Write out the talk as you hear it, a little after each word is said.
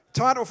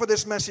Title for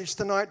this message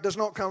tonight does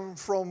not come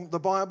from the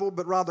Bible,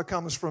 but rather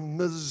comes from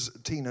Ms.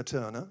 Tina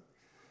Turner,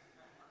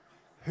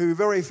 who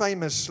very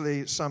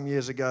famously some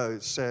years ago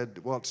said,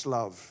 "What's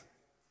love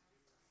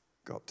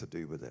got to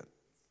do with it?"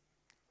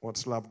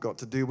 What's love got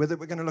to do with it?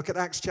 We're going to look at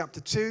Acts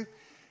chapter 2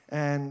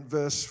 and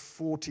verse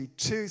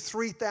 42.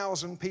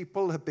 3,000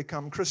 people have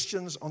become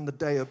Christians on the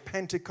day of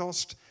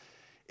Pentecost.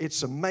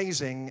 It's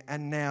amazing.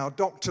 And now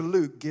Dr.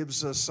 Luke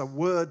gives us a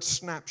word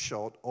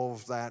snapshot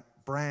of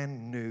that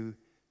brand new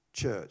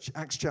church.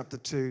 Acts chapter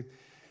 2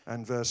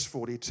 and verse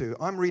 42.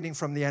 I'm reading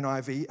from the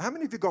NIV. How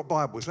many of you got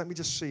Bibles? Let me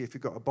just see if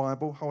you've got a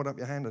Bible. Hold up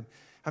your hand. And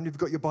how many of you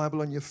got your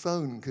Bible on your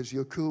phone because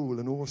you're cool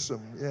and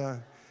awesome? Yeah,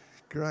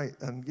 great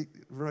and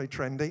very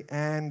trendy.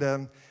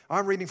 And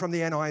I'm reading from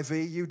the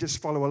NIV. You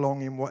just follow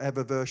along in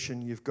whatever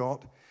version you've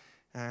got.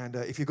 And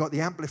if you've got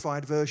the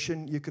Amplified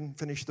version, you can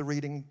finish the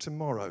reading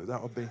tomorrow.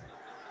 That'll be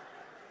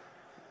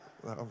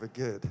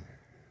good.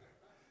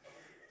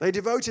 They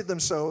devoted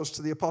themselves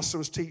to the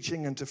apostles'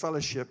 teaching and to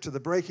fellowship, to the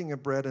breaking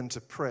of bread and to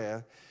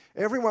prayer.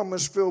 Everyone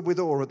was filled with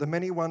awe at the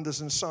many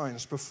wonders and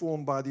signs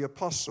performed by the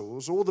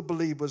apostles. All the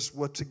believers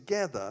were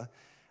together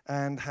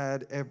and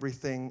had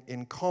everything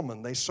in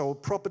common. They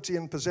sold property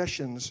and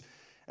possessions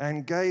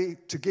and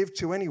gave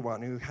to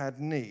anyone who had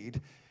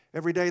need.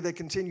 Every day they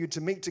continued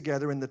to meet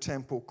together in the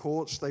temple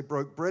courts. They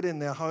broke bread in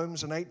their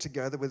homes and ate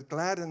together with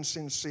glad and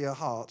sincere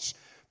hearts,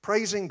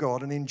 praising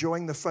God and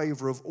enjoying the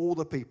favor of all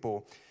the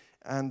people.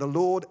 And the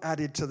Lord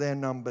added to their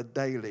number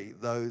daily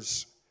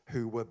those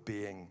who were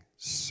being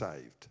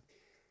saved.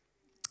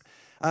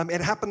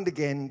 It happened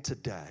again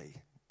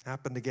today. I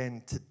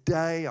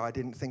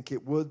didn't think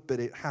it would,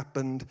 but it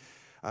happened.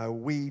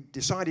 We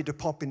decided to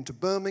pop into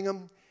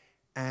Birmingham,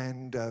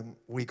 and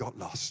we got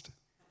lost.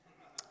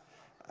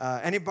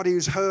 Anybody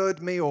who's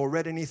heard me or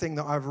read anything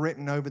that I've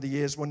written over the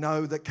years will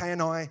know that Kay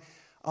and I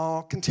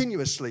are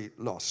continuously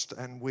lost.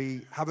 And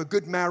we have a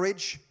good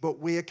marriage, but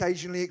we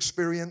occasionally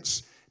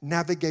experience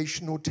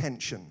navigational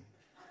tension.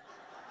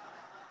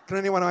 Can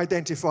anyone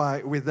identify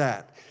with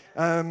that?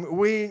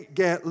 We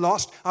get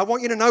lost. I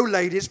want you to know,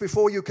 ladies,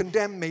 before you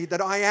condemn me,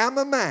 that I am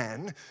a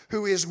man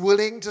who is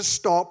willing to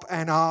stop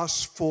and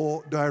ask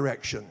for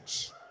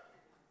directions.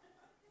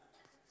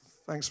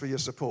 Thanks for your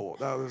support.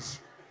 That was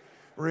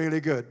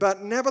really good.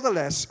 But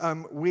nevertheless,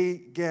 we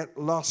get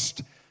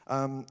lost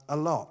a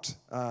lot.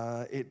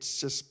 It's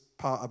just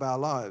part of our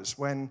lives.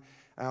 When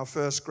our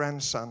first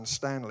grandson,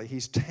 Stanley,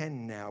 he's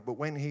 10 now, but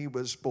when he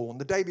was born,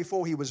 the day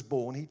before he was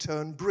born, he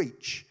turned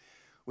breech,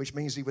 which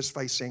means he was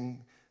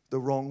facing the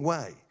wrong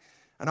way.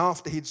 And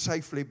after he'd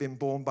safely been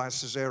born by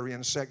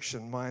cesarean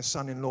section, my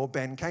son-in-law,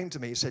 Ben, came to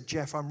me. He said,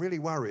 "Jeff, I'm really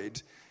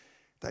worried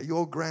that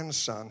your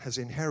grandson has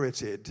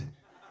inherited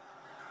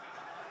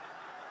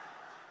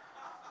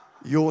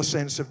your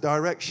sense of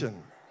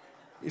direction."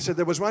 He said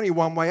there was only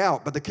one way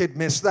out, but the kid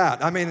missed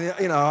that. I mean,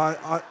 you know,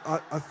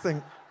 I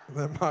think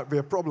there might be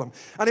a problem.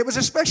 And it was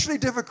especially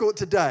difficult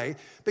today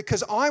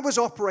because I was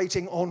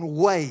operating on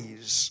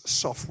Waze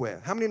software.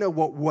 How many know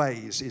what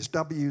Waze is?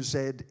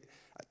 W-A-Z-E.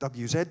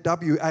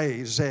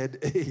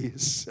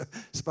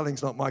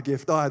 Spelling's not my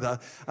gift either.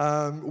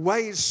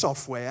 Waze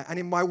software. And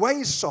in my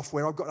Waze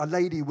software, I've got a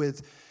lady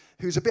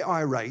who's a bit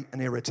irate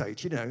and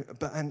irritated, you know,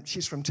 and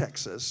she's from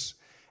Texas.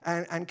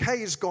 And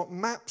Kay's got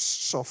Maps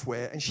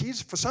software, and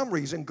she's, for some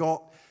reason,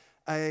 got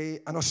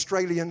an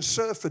Australian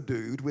surfer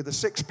dude with a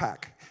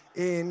six-pack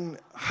in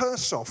her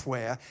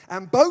software,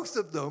 and both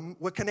of them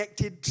were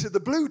connected to the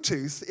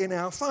Bluetooth in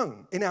our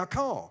phone, in our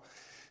car.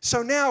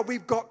 So now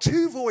we've got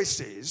two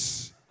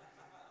voices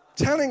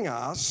telling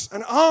us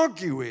and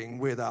arguing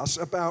with us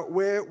about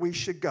where we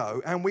should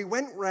go. And we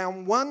went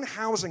round one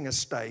housing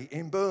estate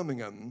in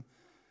Birmingham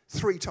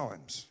 3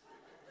 times.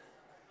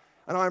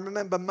 And I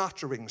remember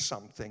muttering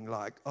something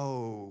like,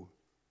 "Oh,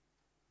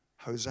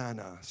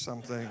 Hosanna,"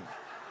 something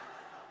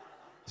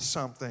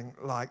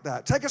like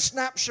that. Take a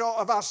snapshot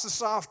of us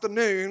this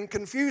afternoon,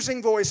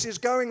 confusing voices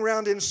going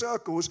round in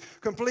circles,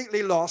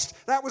 completely lost.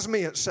 That was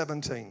me at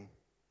 17.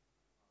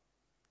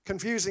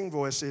 Confusing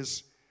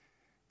voices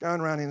going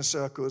around in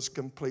circles,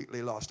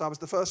 completely lost. I was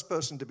the first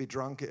person to be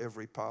drunk at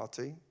every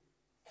party.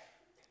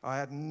 I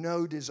had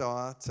no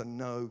desire to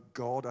know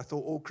God. I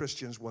thought all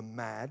Christians were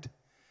mad.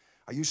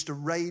 I used to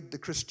raid the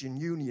Christian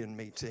Union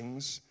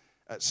meetings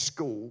at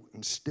school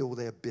and steal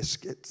their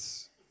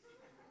biscuits.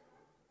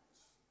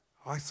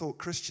 I thought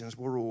Christians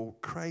were all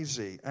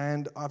crazy.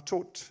 And I've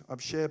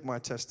shared my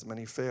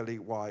testimony fairly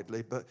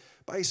widely, but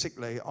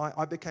basically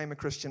I became a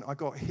Christian. I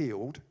got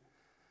healed.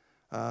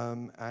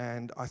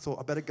 And I thought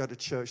I better go to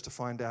church to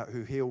find out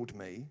who healed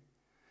me.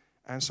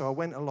 And so I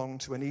went along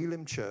to an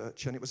Elim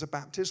church, and it was a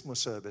baptismal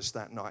service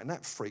that night. And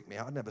that freaked me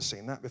out. I'd never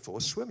seen that before.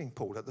 A swimming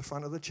pool at the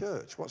front of the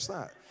church. What's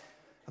that?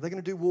 Are they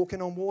going to do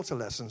walking on water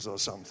lessons or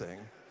something?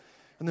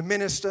 And the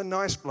minister,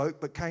 nice bloke,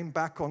 but came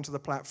back onto the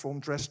platform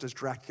dressed as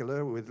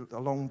Dracula with a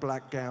long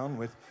black gown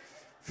with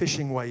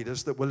fishing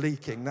waders that were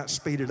leaking. That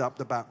speeded up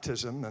the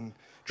baptism. And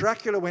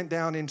Dracula went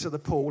down into the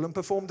pool and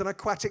performed an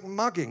aquatic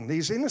mugging.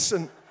 These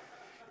innocent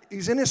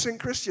these innocent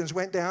Christians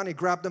went down, he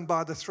grabbed them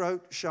by the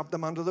throat, shoved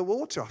them under the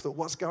water. I thought,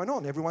 what's going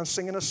on? Everyone's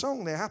singing a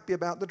song. They're happy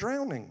about the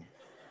drowning.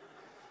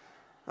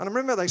 And I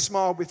remember they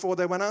smiled before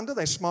they went under.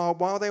 They smiled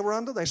while they were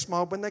under. They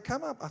smiled when they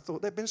come up. I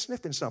thought they'd been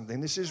sniffing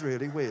something. This is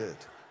really weird.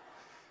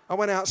 I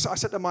went out. I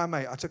said to my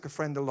mate, I took a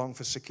friend along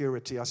for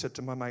security. I said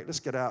to my mate, let's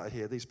get out of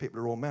here. These people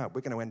are all mad.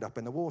 We're going to end up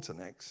in the water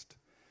next.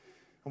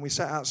 And we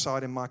sat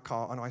outside in my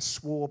car, and I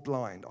swore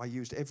blind. I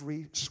used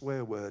every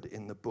swear word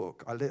in the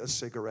book. I lit a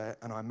cigarette,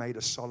 and I made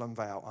a solemn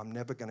vow. I'm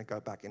never going to go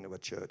back into a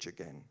church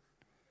again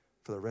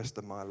for the rest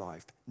of my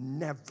life.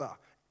 Never,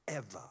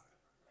 ever.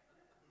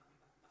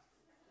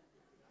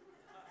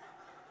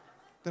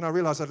 Then I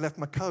realized I'd left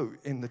my coat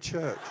in the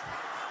church.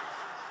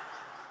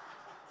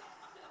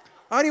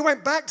 I only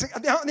went back to...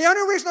 The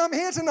only reason I'm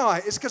here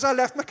tonight is because I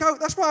left my coat.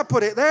 That's why I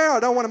put it there. I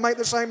don't want to make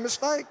the same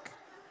mistake.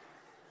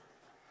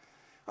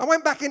 I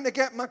went back in to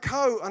get my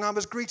coat, and I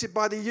was greeted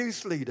by the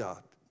youth leader,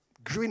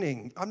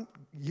 grinning.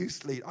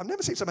 Youth leader. I've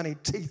never seen so many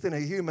teeth in a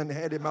human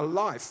head in my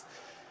life.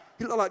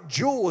 He looked like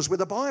Jaws with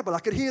a Bible. I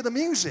could hear the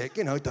music,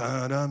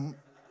 dun-dun.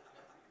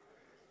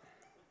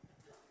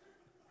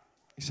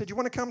 He said, you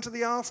want to come to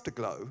the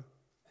afterglow?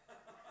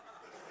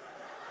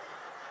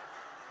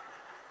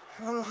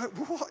 And I'm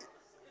like, what?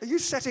 Are you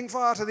setting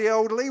fire to the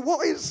elderly?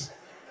 What is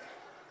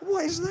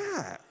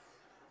that?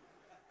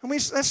 And they're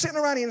sitting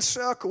around in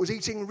circles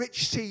eating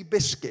rich tea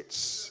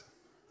biscuits.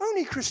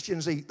 Only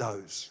Christians eat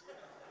those.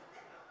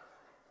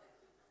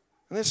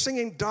 And they're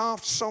singing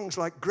daft songs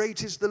like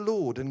Great is the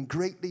Lord and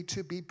Greatly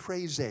to be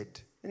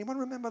Praised. Anyone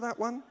remember that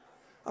one?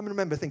 I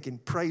remember thinking,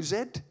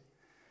 Praised?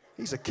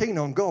 He's a keen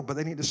on God, but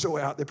they need to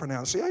sort out their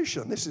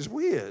pronunciation. This is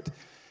weird.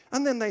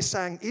 And then they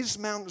sang, is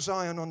Mount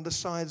Zion on the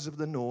sides of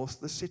the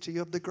north, the city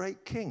of the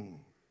great king?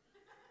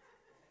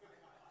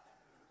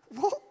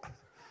 What?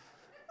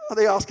 Are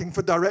they asking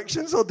for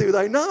directions, or do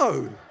they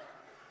know?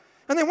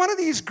 And then one of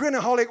these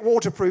grinaholic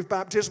waterproof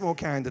baptismal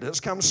candidates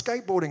comes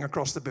skateboarding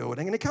across the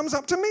building, and he comes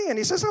up to me and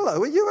he says,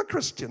 hello, are you a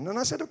Christian? And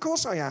I said, of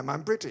course I am,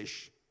 I'm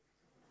British.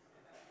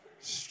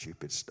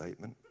 Stupid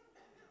statement.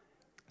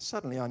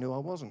 Suddenly I knew I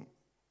wasn't.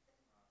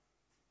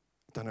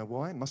 Don't know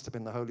why, it must have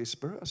been the Holy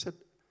Spirit. I said,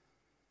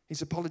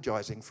 he's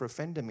apologizing for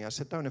offending me. I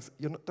said,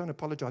 don't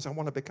apologize, I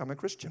want to become a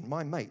Christian.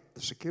 My mate,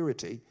 the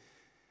security,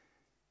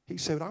 he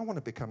said, I want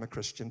to become a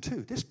Christian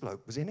too. This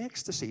bloke was in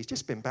ecstasy. He's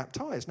just been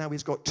baptized. Now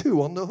he's got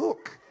 2 on the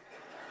hook.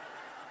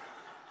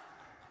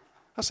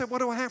 I said, what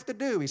do I have to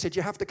do? He said,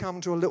 you have to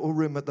come to a little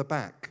room at the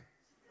back.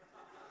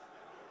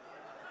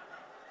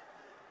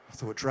 I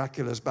thought,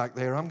 Dracula's back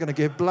there. I'm going to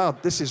give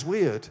blood. This is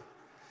weird.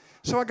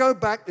 So I go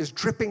back. There's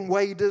dripping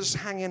waders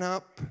hanging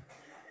up.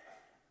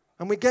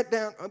 And we get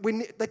down,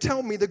 they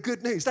tell me the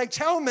good news. They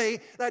tell me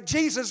that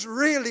Jesus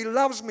really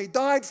loves me,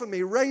 died for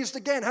me, raised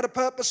again, had a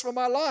purpose for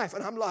my life.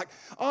 And I'm like,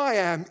 I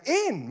am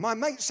in. My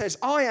mate says,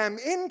 I am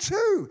in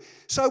too.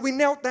 So we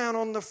knelt down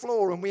on the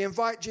floor and we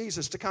invite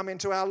Jesus to come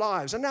into our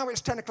lives. And now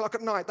it's 10 o'clock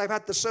at night. They've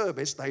had the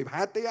service. They've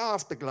had the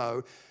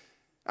afterglow.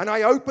 And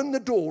I opened the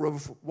door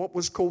of what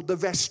was called the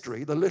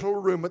vestry, the little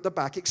room at the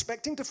back,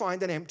 expecting to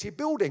find an empty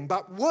building.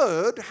 But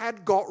word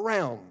had got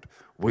round.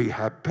 We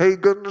had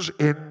pagans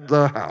in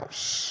the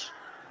house.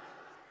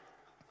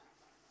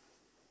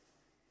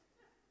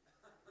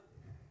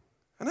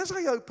 And as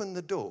I opened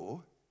the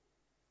door,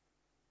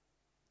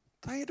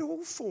 they had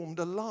all formed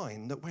a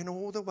line that went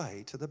all the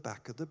way to the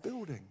back of the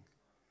building.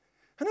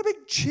 And a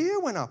big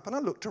cheer went up, and I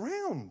looked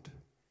around.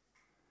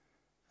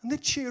 And they're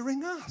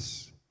cheering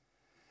us.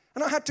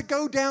 And I had to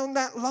go down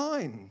that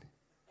line.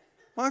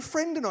 My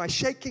friend and I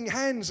shaking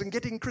hands and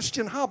getting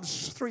Christian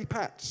hugs, 3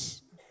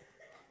 pats.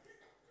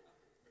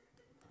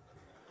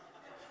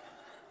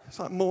 It's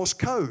like Morse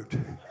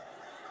code.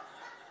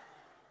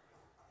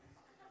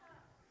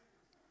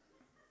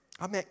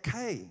 I met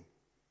Kay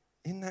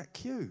in that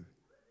queue.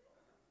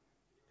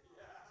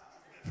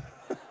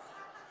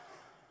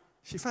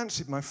 She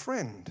fancied my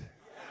friend.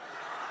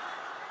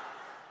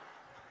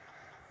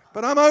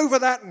 But I'm over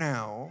that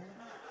now.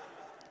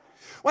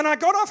 When I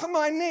got off of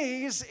my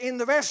knees in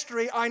the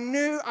vestry, I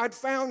knew I'd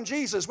found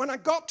Jesus. When I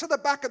got to the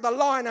back of the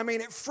line,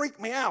 it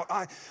freaked me out.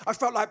 I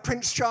felt like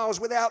Prince Charles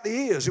without the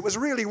ears. It was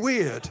really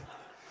weird.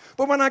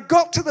 But when I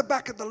got to the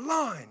back of the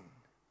line,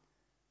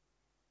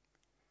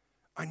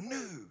 I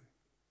knew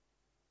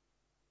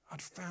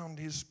I'd found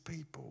his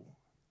people.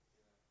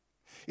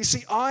 You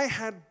see, I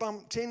had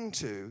bumped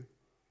into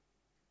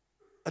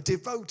a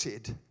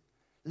devoted,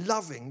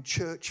 loving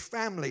church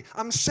family.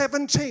 I'm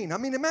 17.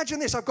 Imagine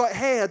this. I've got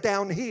hair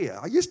down here.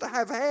 I used to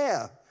have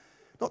hair,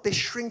 not this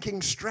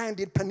shrinking,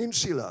 stranded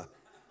peninsula.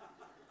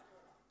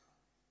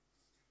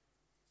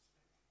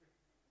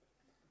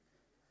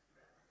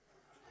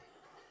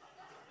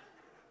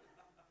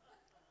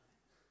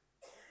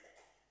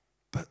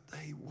 But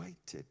they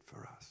waited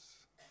for us.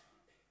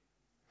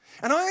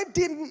 And I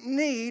didn't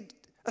need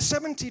a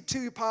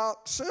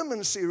 72-part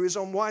sermon series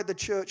on why the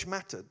church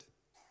mattered.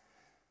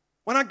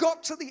 When I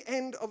got to the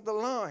end of the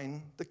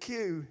line, the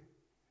queue,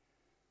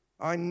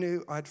 I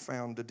knew I'd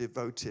found a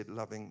devoted,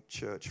 loving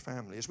church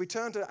family. As we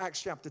turn to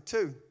Acts chapter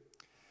 2,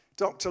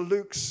 Dr.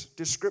 Luke's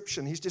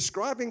description. He's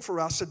describing for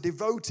us a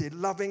devoted,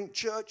 loving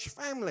church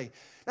family.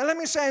 Now, let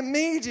me say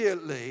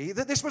immediately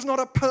that this was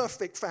not a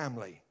perfect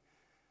family.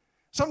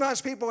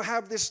 Sometimes people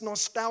have this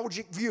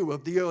nostalgic view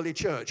of the early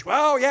church.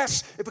 Well,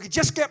 yes, if we could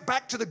just get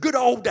back to the good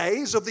old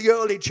days of the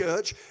early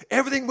church,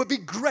 everything would be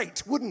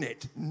great, wouldn't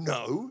it?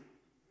 No.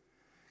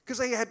 Because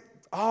they had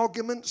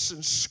arguments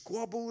and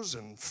squabbles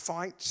and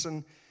fights,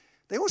 and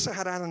they also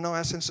had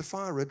Ananias and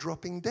Sapphira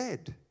dropping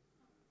dead.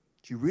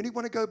 Do you really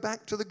want to go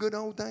back to the good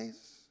old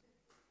days?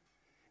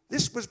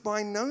 This was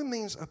by no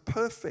means a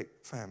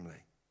perfect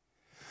family.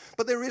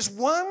 But there is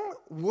one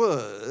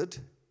word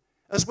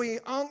as we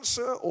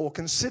answer or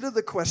consider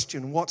the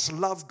question, what's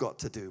love got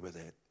to do with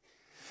it?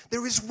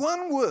 There is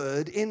one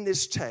word in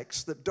this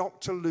text that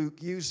Dr.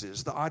 Luke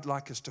uses that I'd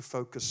like us to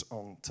focus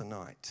on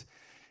tonight.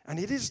 And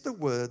it is the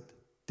word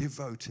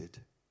devoted.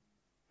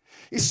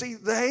 You see,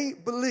 they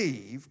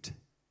believed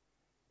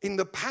in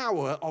the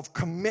power of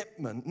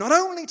commitment, not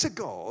only to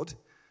God,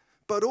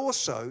 but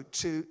also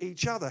to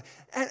each other.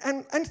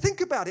 And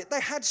think about it.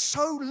 They had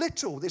so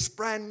little, this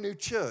brand new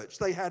church.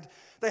 They had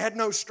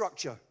no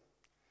structure.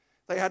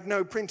 They had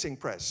no printing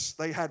press.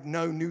 They had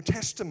no New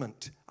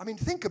Testament. I mean,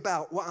 think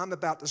about what I'm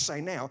about to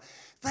say now.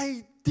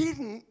 They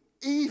didn't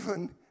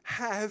even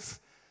have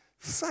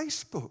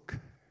Facebook.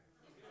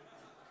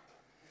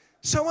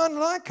 So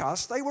unlike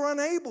us, they were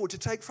unable to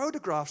take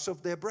photographs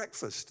of their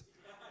breakfast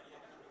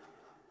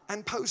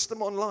and post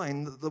them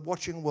online that the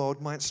watching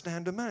world might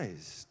stand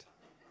amazed.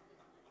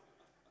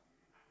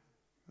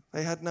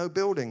 They had no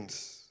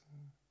buildings.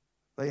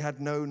 They had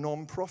no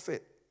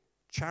non-profit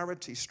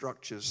charity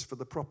structures for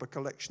the proper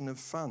collection of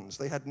funds.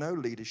 They had no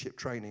leadership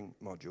training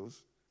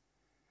modules.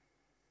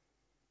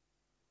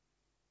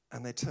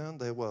 And they turned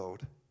their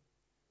world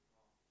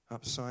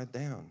upside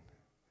down.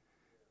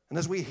 And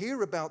as we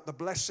hear about the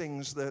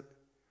blessings that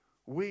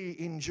we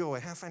enjoy,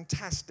 how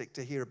fantastic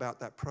to hear about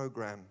that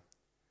program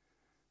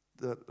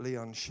that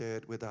Leon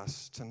shared with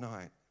us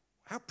tonight.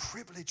 How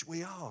privileged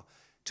we are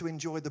to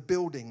enjoy the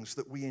buildings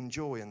that we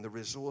enjoy and the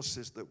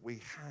resources that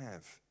we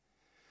have.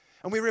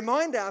 And we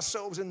remind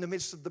ourselves in the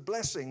midst of the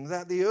blessing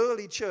that the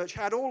early church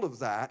had all of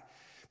that,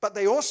 but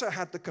they also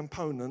had the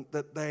component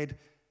that they'd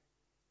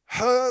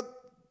heard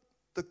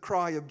the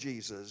cry of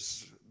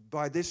Jesus,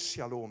 by this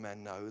shall all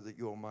men know that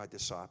you're my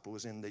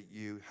disciples, in that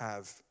you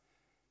have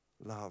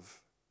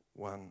love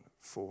one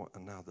for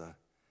another.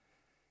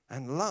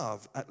 And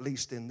love, at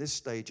least in this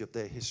stage of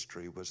their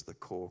history, was the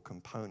core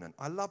component.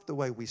 I love the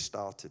way we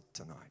started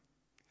tonight.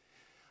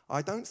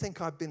 I don't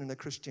think I've been in a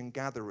Christian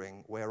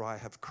gathering where I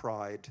have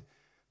cried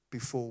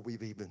before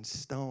we've even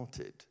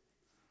started.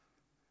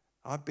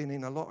 I've been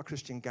in a lot of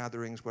Christian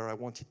gatherings where I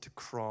wanted to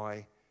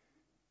cry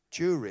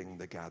during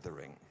the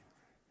gathering.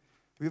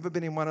 Have you ever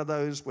been in one of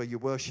those where you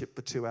worship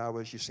for 2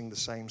 hours, you sing the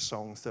same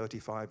song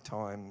 35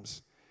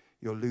 times,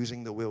 you're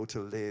losing the will to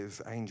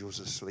live, angels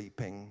are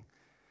sleeping,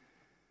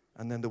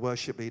 and then the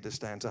worship leader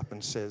stands up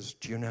and says,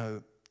 do you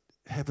know,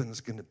 heaven's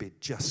going to be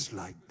just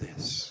like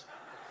this.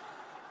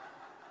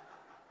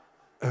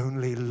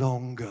 Only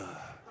longer.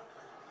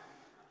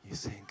 You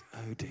think,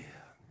 oh dear.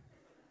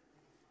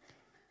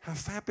 How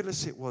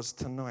fabulous it was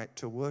tonight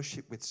to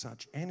worship with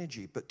such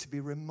energy, but to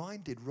be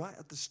reminded right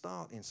at the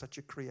start in such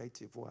a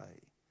creative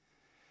way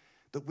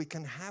that we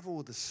can have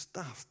all the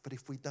stuff, but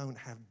if we don't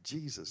have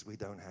Jesus, we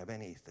don't have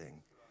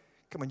anything.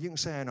 Come on, you can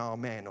say an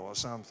amen or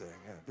something.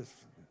 Yeah, just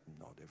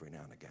nod every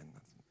now and again.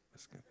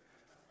 That's good.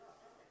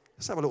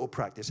 Let's have a little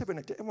practice.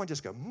 Everyone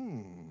just go,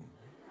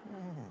 Yeah.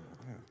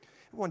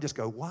 Everyone just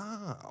go,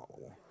 wow.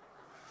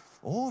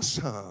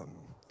 Awesome.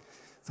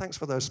 Thanks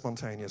for those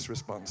spontaneous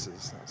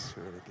responses. That's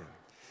really good.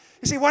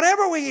 You see,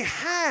 whatever we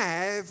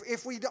have,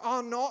 if we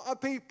are not a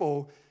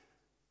people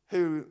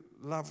who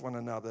love one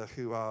another,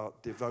 who are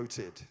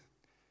devoted.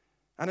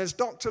 And as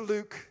Dr.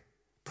 Luke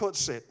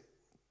puts it,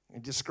 he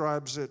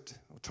describes it,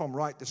 or Tom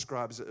Wright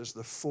describes it as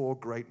the 4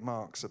 great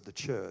marks of the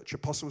church: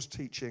 apostles'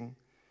 teaching,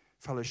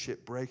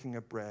 fellowship, breaking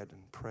of bread,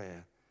 and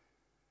prayer.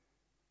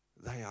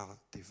 They are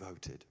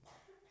devoted.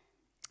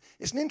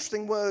 It's an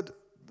interesting word,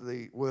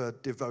 the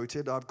word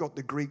devoted. I've got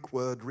the Greek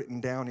word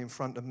written down in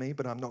front of me,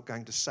 but I'm not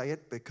going to say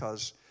it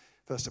because,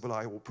 first of all,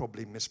 I will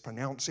probably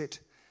mispronounce it.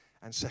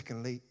 And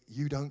secondly,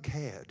 you don't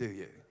care, do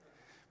you?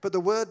 But the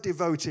word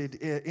devoted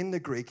in the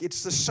Greek,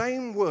 it's the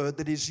same word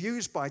that is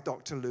used by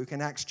Dr. Luke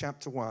in Acts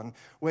chapter 1,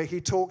 where he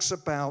talks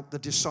about the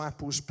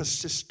disciples'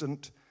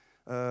 persistent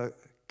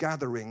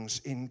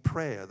gatherings in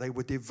prayer. They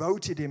were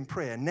devoted in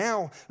prayer.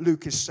 Now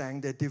Luke is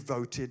saying they're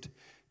devoted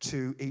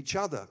to each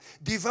other.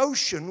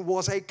 Devotion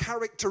was a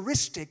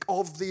characteristic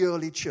of the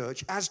early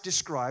church as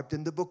described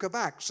in the book of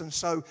Acts. And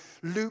so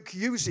Luke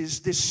uses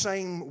this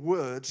same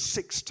word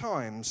 6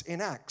 times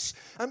in Acts.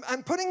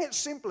 And putting it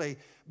simply,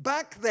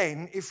 back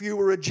then, if you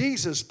were a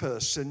Jesus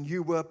person,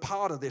 you were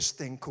part of this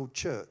thing called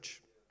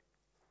church.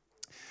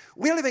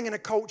 We're living in a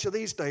culture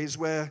these days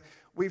where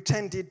we've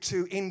tended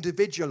to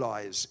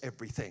individualize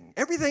everything.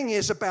 Everything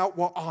is about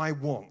what I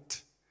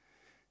want.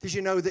 Did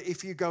you know that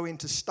if you go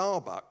into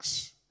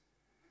Starbucks,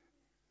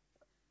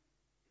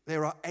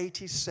 there are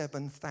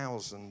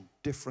 87,000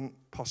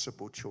 different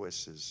possible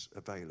choices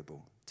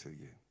available to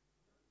you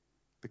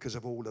because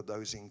of all of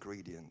those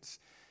ingredients.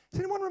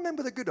 Does anyone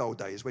remember the good old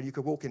days when you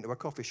could walk into a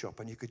coffee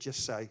shop and you could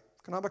just say,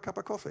 "Can I have a cup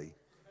of coffee?"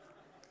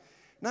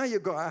 Now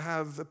you've got to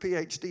have a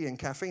PhD in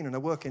caffeine and a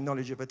working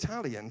knowledge of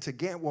Italian to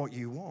get what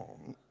you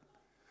want.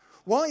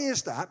 Why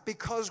is that?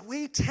 Because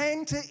we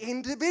tend to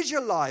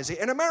individualize it.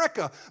 In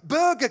America,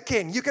 Burger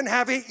King, you can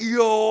have it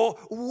your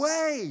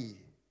way.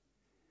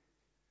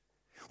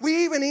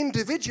 We even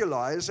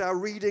individualize our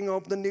reading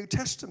of the New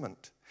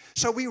Testament.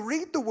 So we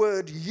read the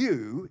word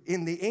 "you"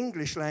 in the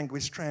English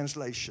language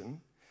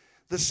translation,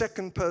 the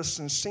second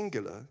person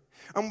singular,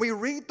 and we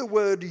read the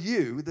word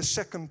 "you," the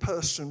second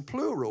person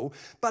plural,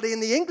 but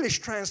in the English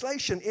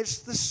translation, it's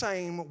the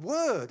same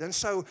word. And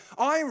so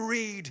I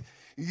read,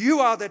 "You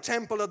are the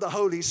temple of the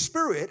Holy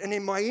Spirit," and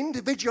in my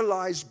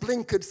individualized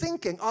blinkered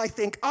thinking, I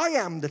think I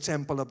am the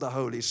temple of the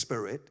Holy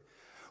Spirit,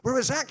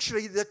 whereas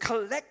actually the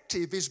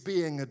collective is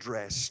being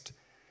addressed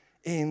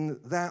in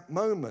that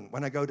moment.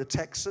 When I go to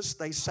Texas,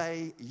 they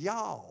say,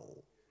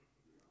 "Y'all.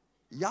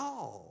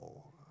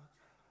 Y'all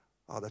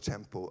are the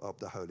temple of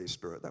the Holy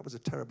Spirit." That was a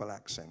terrible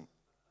accent.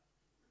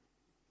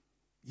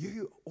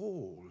 You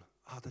all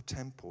are the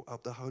temple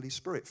of the Holy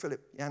Spirit.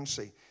 Philip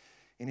Yancey,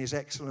 in his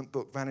excellent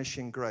book,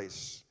 Vanishing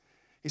Grace,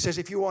 he says,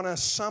 if you want to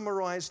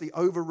summarize the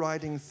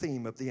overriding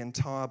theme of the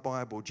entire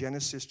Bible,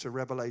 Genesis to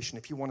Revelation,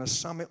 if you want to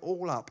sum it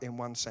all up in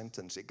one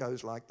sentence, it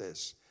goes like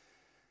this: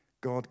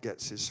 God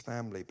gets his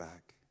family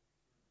back.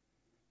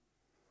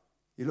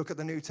 You look at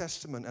the New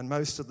Testament, and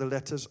most of the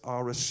letters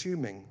are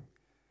assuming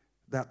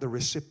that the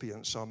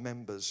recipients are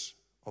members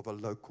of a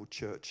local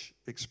church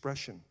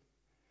expression.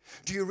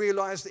 Do you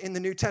realize that in the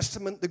New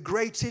Testament, the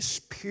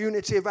greatest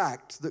punitive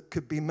act that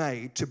could be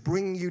made to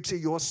bring you to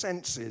your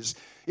senses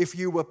if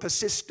you were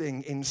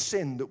persisting in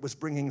sin that was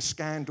bringing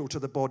scandal to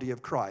the body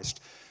of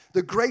Christ,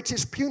 the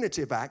greatest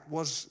punitive act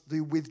was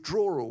the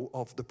withdrawal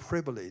of the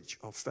privilege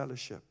of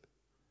fellowship.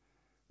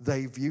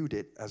 They viewed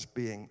it as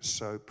being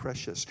so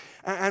precious.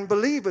 And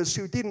believers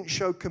who didn't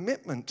show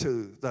commitment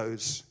to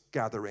those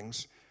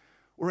gatherings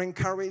were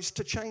encouraged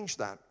to change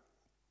that.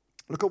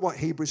 Look at what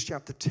Hebrews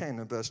chapter 10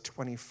 and verse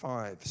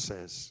 25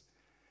 says.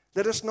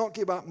 Let us not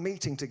give up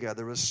meeting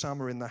together as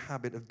some are in the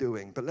habit of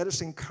doing, but let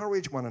us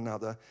encourage one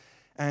another,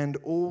 and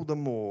all the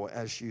more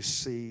as you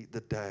see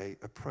the day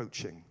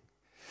approaching.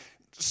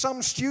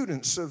 Some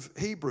students of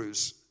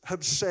Hebrews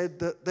have said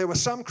that there were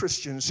some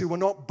Christians who were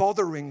not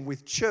bothering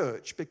with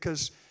church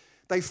because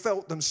they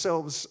felt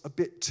themselves a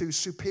bit too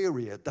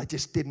superior. They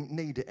just didn't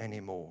need it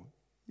anymore.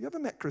 You ever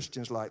met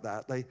Christians like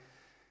that?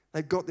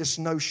 They've got this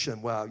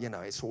notion, well,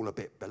 it's all a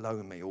bit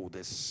below me, all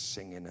this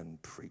singing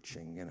and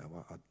preaching,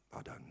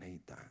 I don't need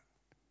that.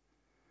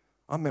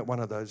 I met one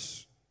of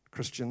those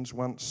Christians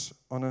once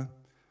on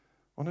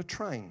a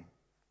train.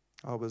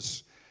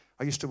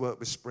 I used to work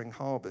with Spring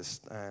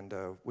Harvest, and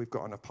we've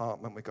got an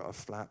apartment, we've got a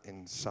flat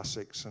in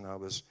Sussex, and I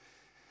was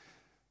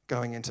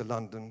going into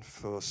London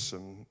for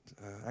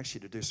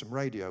to do some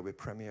radio with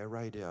Premier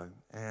Radio,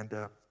 and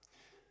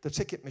the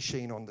ticket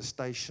machine on the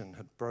station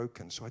had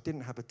broken, so I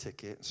didn't have a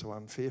ticket, so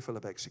I'm fearful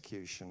of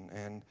execution,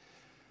 and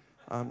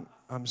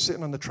I'm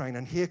sitting on the train,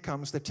 and here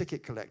comes the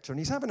ticket collector, and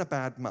he's having a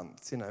bad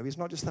month, he's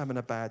not just having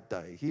a bad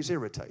day, he's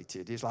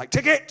irritated, he's like,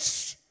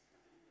 "Tickets!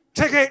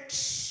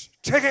 Tickets!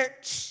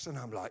 Tickets!" And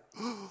I'm like,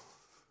 "Oh,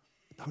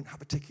 I don't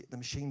have a ticket, the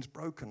machine's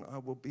broken, I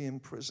will be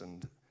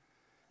imprisoned."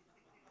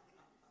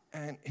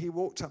 And he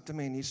walked up to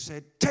me and he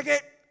said,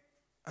 "Ticket!"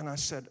 And I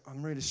said,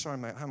 "I'm really sorry,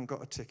 mate, I haven't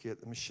got a ticket,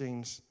 the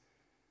machine's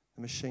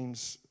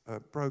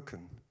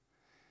broken."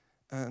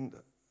 And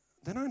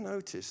then I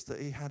noticed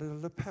that he had a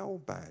lapel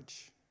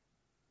badge,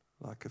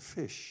 like a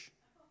fish,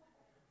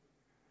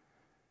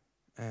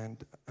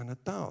 and a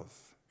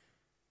dove,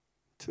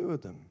 two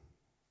of them.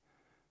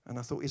 And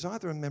I thought, he's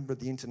either a member of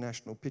the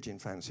International Pigeon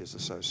Fanciers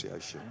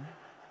Association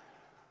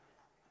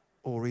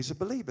or he's a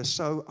believer.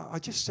 So I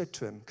just said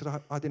to him,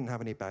 because I didn't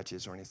have any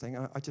badges or anything,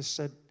 I just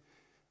said,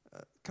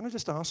 "Can I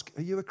just ask,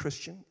 are you a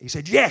Christian?" He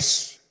said,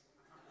 "Yes."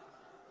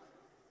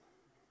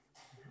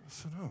 I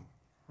said, "Oh,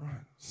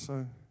 right."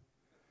 So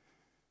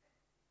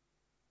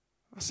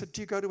I said,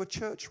 "Do you go to a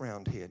church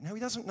round here?" No, he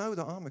doesn't know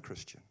that I'm a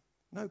Christian.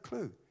 No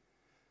clue.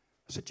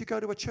 I said, "Do you go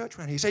to a church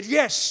round here?" He said,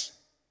 "Yes."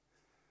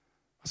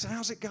 I said,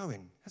 "How's it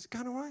going?" "Is it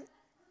going all right?"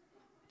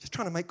 Just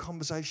trying to make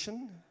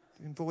conversation,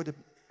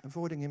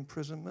 avoiding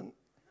imprisonment.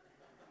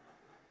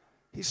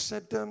 He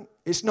said,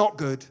 "It's not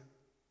good.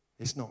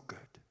 It's not good."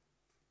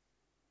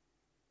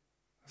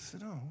 I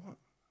said, "Oh, what?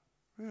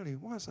 Really?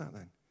 Why is that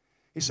then?"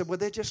 He said, "Well,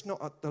 they're just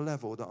not at the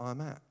level that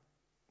I'm at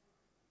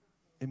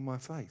in my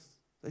faith.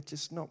 They're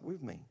just not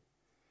with me."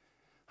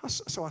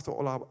 So I thought,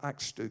 well, I'll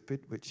act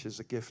stupid, which is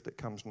a gift that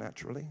comes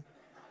naturally.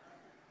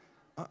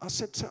 I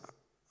said,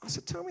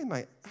 "Tell me,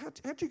 mate,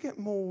 how'd you get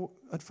more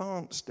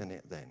advanced in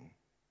it then,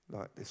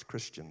 like this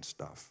Christian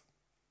stuff?"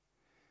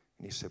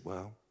 And he said,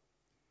 "Well,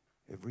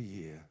 every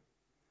year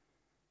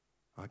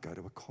I go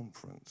to a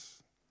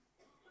conference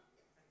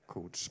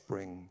called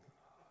Spring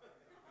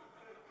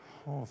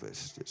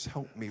harvest. It's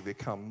helped me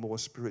become more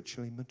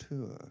spiritually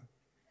mature.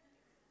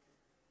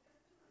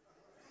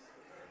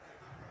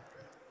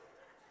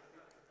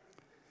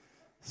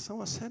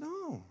 So I said,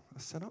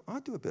 I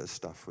do a bit of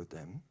stuff with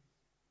them.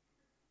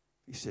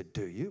 He said,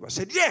 do you? I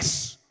said,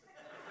 yes!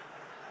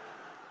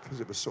 Because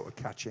it was sort of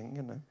catching,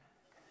 you know.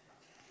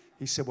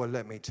 He said, well,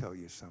 let me tell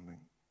you something.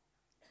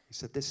 He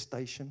said, this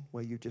station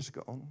where you just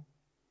got on,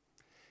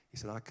 he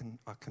said, I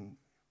can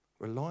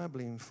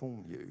reliably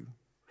inform you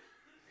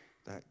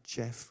that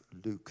Jeff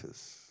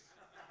Lucas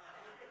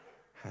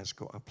has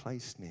got a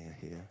place near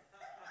here.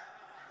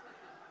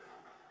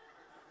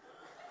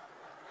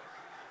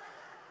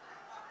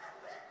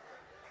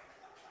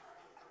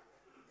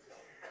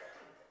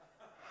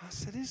 I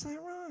said, is that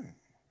right?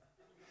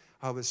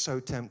 I was so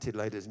tempted,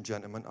 ladies and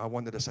gentlemen. I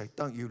wanted to say,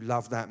 don't you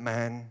love that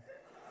man?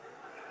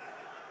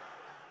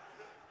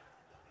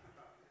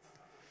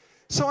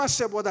 So I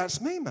said, well, that's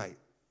me, mate.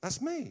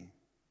 That's me.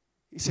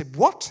 He said,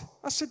 what?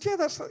 I said, yeah,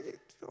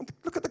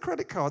 look at the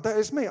credit card. That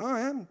is me.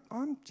 I'm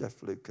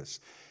Jeff Lucas.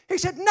 He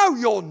said, no,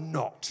 you're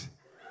not.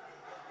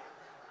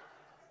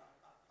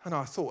 And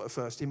I thought at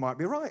first he might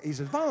be right.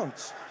 He's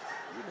advanced.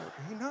 You know,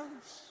 he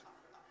knows.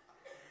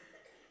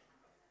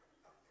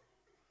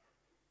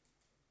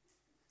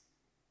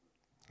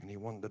 And he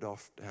wandered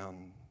off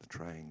down the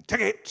train.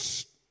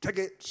 Tickets!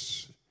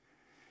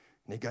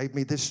 And he gave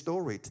me this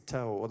story to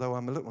tell, although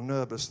I'm a little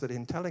nervous that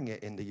in telling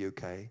it in the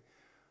UK,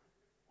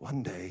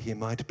 one day he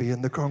might be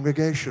in the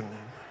congregation.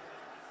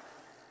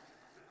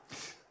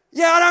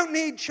 Yeah, I don't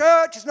need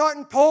church. It's not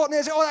important.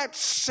 Is it all that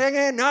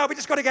singing? No, we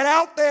just got to get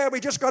out there. We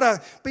just got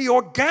to be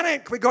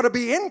organic. We got to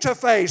be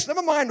interface.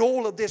 Never mind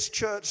all of this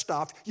church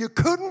stuff. You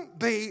couldn't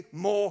be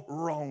more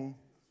wrong.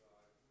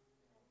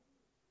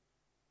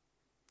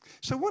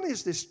 So what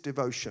is this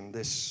devotion,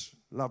 this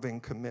loving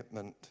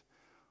commitment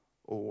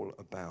all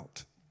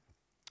about?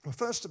 Well,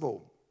 first of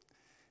all,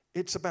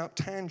 it's about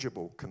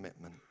tangible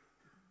commitment.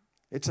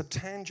 It's a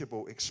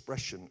tangible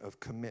expression of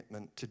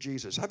commitment to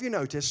Jesus. Have you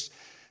noticed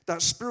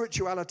that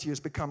spirituality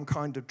has become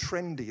kind of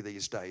trendy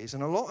these days,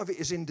 and a lot of it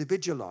is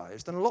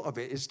individualized, and a lot of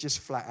it is just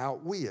flat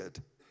out weird?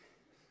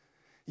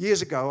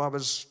 Years ago, I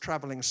was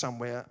traveling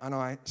somewhere, and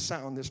I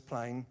sat on this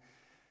plane,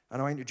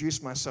 and I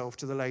introduced myself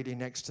to the lady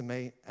next to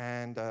me,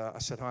 and I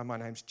said, hi, my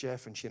name's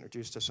Jeff, and she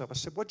introduced herself. I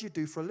said, what do you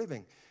do for a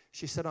living?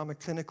 She said, I'm a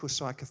clinical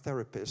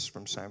psychotherapist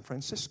from San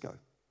Francisco.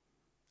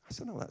 I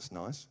said, oh, that's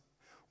nice.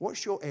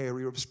 What's your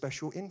area of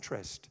special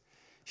interest?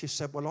 She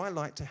said, well, I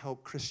like to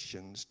help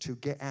Christians to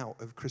get out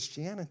of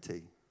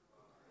Christianity.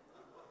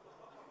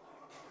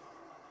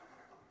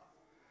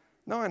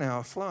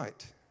 9-hour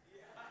flight.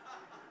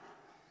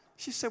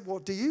 She said,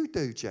 what do you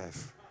do,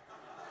 Jeff?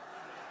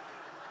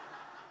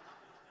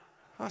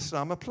 I said,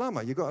 I'm a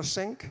plumber. You got a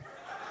sink?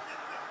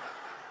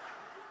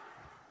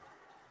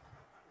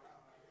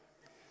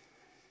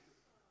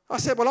 I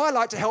said, well, I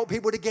like to help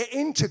people to get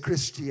into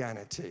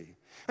Christianity.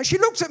 And she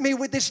looked at me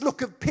with this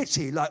look of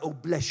pity, like, oh,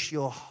 bless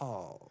your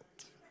heart.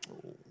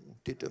 Oh,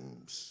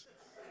 diddums.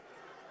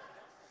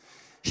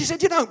 She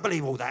said, you don't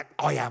believe all that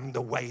I am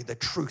the way, the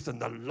truth,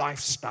 and the life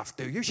stuff,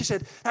 do you? She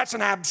said, that's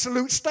an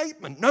absolute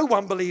statement. No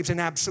one believes in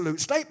absolute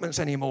statements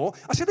anymore.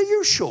 I said, are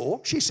you sure?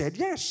 She said,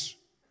 yes.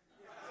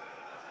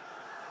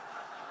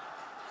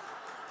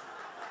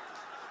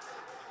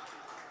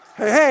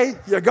 Hey,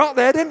 you got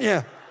there, didn't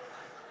you?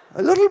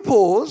 A little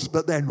pause,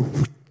 but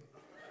then...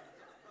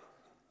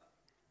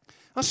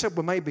 I said,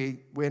 well, maybe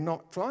we're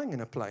not flying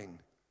in a plane.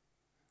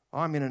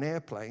 I'm in an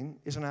airplane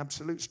is an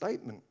absolute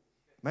statement.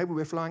 Maybe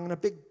we're flying in a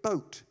big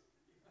boat.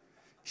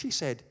 She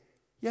said,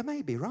 you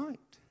may be right.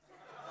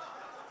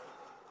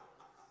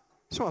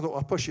 So I thought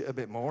I'll push it a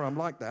bit more. I'm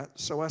like that.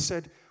 So I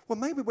said, well,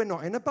 maybe we're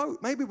not in a boat.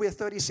 Maybe we're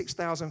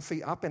 36,000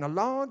 feet up in a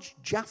large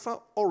Jaffa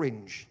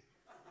orange.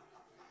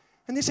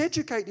 And this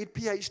educated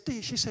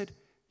PhD, she said,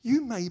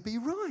 you may be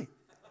right.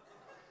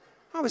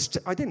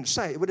 I didn't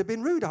say it. It would have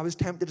been rude. I was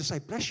tempted to say,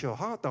 bless your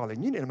heart,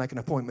 darling. You need to make an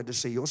appointment to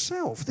see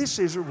yourself. This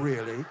is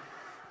really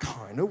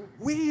kind of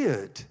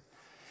weird.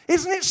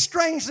 Isn't it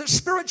strange that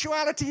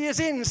spirituality is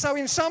in? So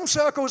in some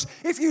circles,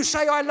 if you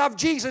say, I love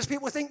Jesus,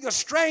 people think you're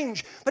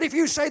strange. But if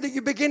you say that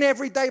you begin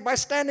every day by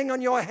standing on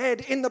your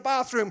head in the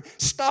bathroom,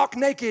 stark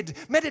naked,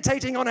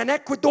 meditating on an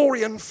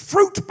Ecuadorian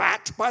fruit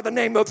bat by the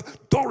name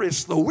of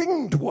Doris the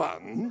Winged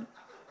One,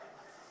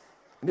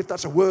 and if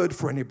that's a word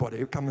for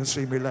anybody, come and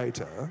see me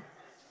later.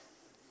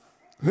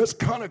 That's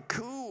kind of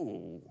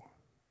cool.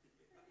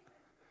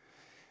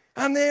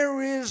 And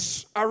there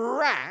is a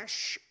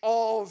rash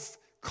of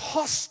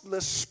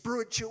costless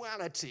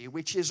spirituality,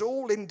 which is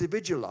all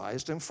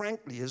individualized and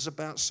frankly is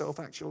about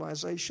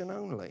self-actualization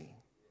only.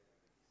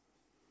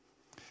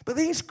 But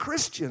these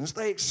Christians,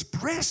 they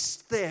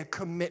expressed their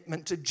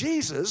commitment to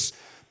Jesus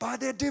by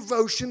their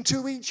devotion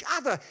to each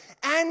other.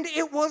 And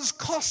it was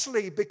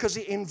costly because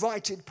it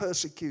invited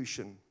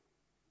persecution.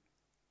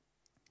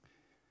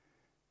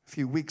 A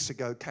few weeks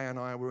ago, Kay and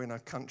I were in a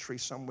country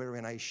somewhere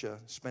in Asia,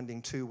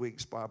 spending 2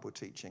 weeks Bible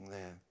teaching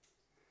there,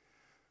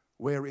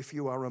 where if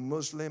you are a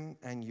Muslim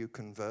and you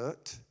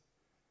convert,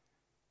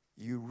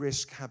 you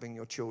risk having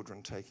your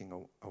children taken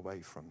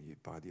away from you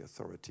by the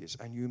authorities,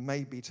 and you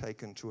may be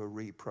taken to a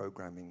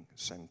reprogramming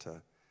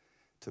center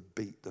to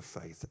beat the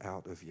faith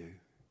out of you.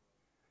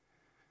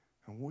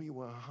 And we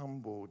were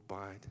humbled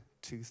by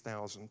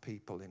 2,000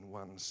 people in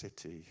one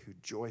city who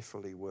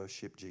joyfully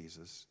worshiped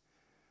Jesus.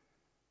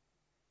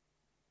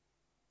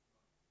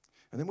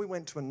 And then we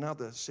went to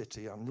another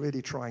city. I'm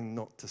really trying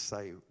not to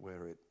say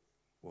where it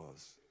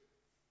was.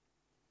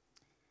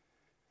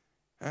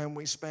 And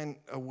we spent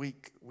a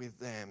week with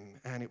them,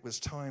 and it was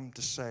time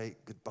to say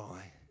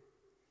goodbye.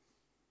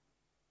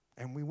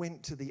 And we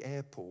went to the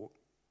airport,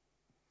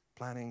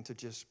 planning to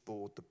just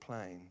board the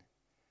plane.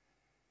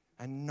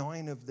 And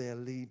 9 of their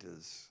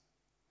leaders,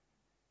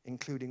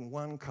 including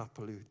one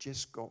couple who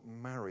just got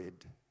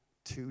married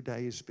 2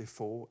 days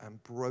before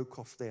and broke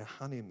off their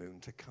honeymoon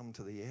to come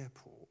to the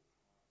airport,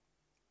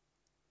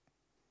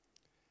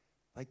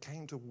 they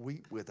came to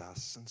weep with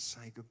us and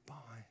say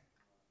goodbye.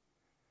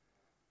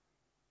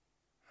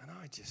 And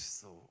I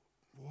just thought,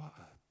 what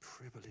a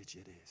privilege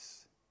it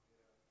is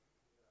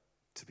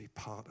to be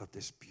part of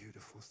this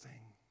beautiful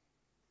thing.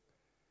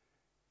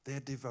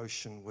 Their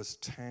devotion was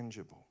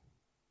tangible.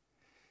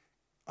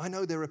 I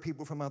know there are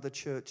people from other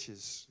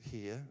churches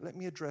here. Let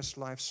me address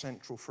Life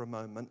Central for a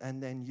moment,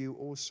 and then you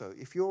also.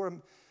 If you're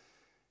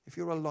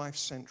a Life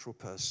Central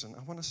person,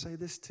 I want to say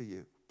this to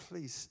you.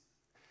 Please,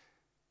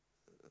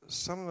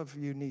 some of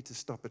you need to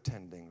stop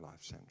attending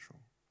Life Central.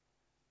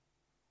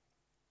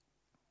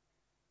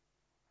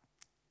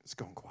 It's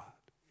gone quiet.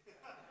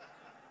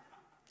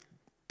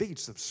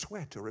 Beads of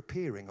sweat are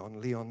appearing on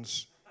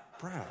Leon's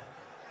brow.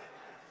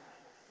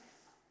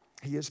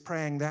 He is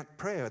praying that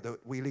prayer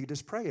that we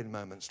leaders pray in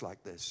moments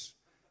like this.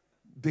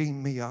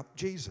 Beam me up,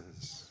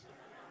 Jesus.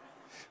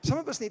 Some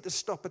of us need to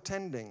stop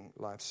attending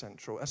Life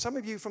Central. And some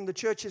of you from the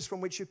churches from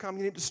which you come,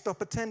 you need to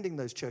stop attending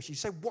those churches. You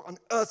say, what on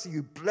earth are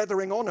you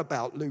blethering on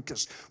about,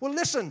 Lucas? Well,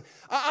 listen,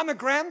 I'm a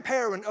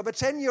grandparent of a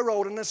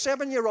 10-year-old and a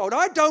 7-year-old.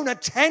 I don't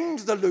attend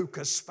the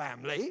Lucas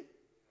family.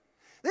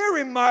 They're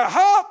in my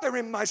heart, they're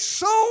in my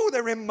soul,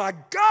 they're in my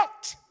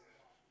gut.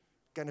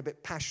 Getting a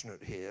bit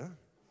passionate here.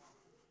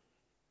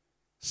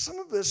 Some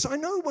of us, I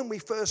know when we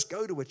first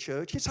go to a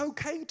church, it's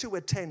okay to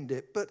attend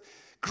it, but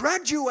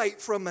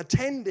graduate from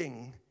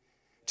attending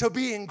to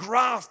being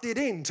grafted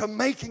in, to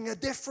making a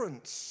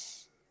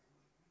difference.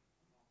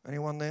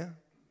 Anyone there?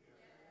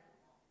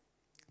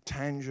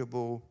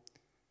 Tangible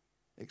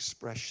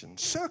expression.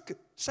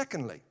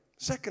 Secondly,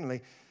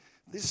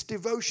 this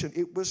devotion,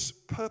 it was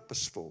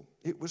purposeful.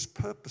 It was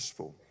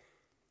purposeful.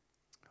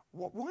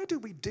 Why do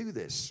we do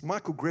this?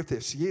 Michael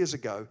Griffiths, years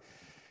ago,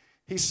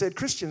 he said,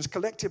 Christians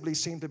collectively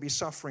seem to be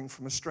suffering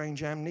from a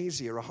strange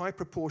amnesia. A high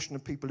proportion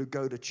of people who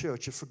go to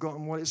church have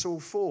forgotten what it's all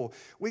for.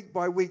 Week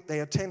by week,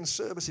 they attend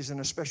services in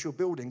a special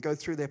building, go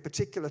through their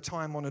particular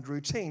time-honored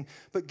routine,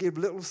 but give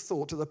little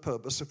thought to the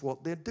purpose of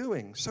what they're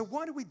doing. So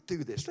why do we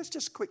do this? Let's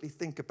just quickly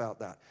think about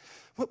that.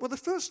 Well, the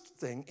first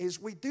thing is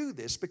we do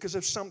this because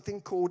of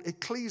something called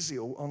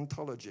ecclesial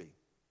ontology.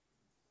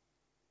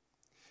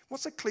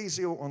 What's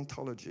ecclesial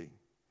ontology?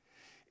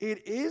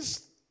 It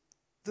is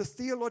the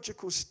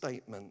theological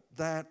statement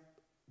that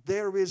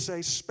there is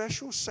a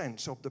special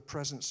sense of the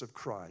presence of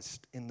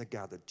Christ in the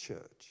gathered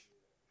church.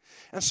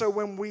 And so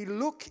when we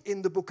look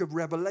in the book of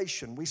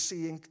Revelation, we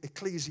see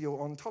ecclesial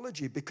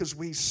ontology because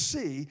we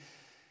see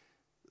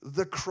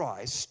the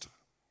Christ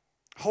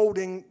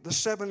holding the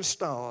 7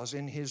 stars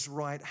in his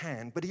right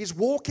hand, but he's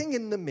walking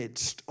in the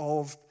midst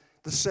of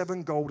the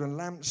 7 golden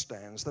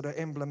lampstands that are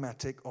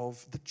emblematic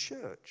of the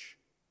church.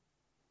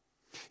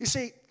 You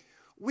see,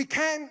 we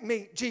can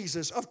meet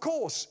Jesus, of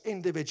course,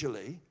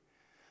 individually,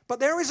 but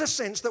there is a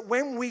sense that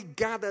when we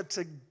gather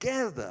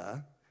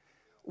together,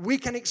 we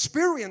can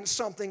experience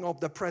something of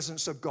the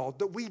presence of God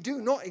that we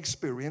do not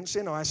experience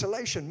in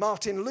isolation.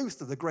 Martin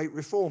Luther, the great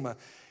reformer,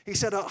 he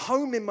said, at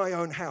home in my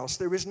own house,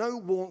 there is no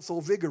warmth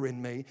or vigor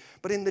in me,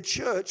 but in the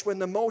church, when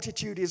the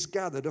multitude is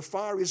gathered, a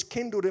fire is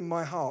kindled in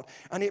my heart,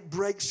 and it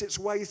breaks its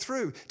way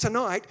through.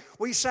 Tonight,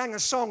 we sang a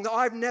song that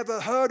I've never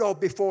heard of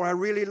before. I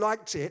really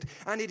liked it,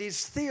 and it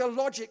is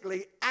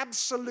theologically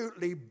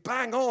absolutely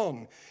bang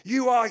on.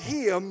 You are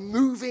here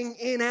moving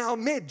in our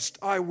midst.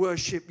 I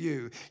worship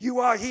you. You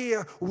are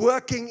here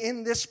working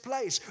in this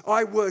place.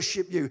 I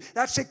worship you.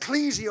 That's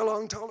ecclesial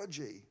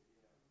ontology.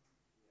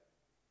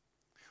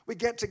 We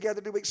get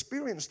together to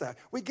experience that.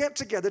 We get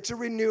together to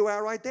renew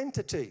our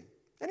identity.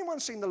 Anyone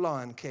seen The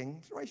Lion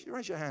King?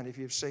 Raise your hand if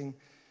you've seen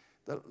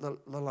the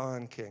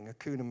Lion King,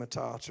 Hakuna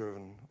Matata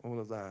and all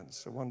of that.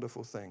 It's a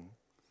wonderful thing.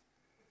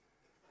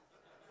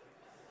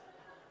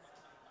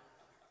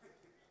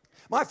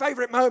 My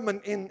favorite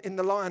moment in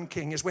The Lion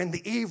King is when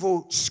the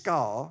evil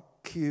Scar,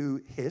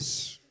 cue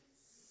hiss,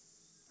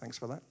 thanks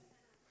for that,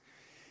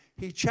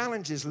 he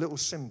challenges little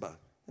Simba.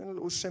 You know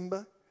little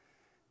Simba?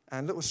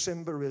 And little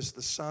Simba is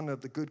the son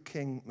of the good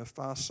king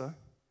Mufasa.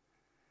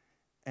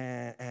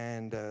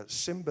 And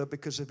Simba,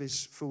 because of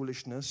his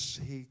foolishness,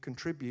 he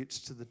contributes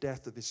to the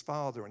death of his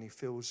father, and he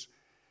feels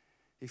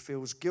He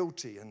feels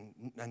guilty,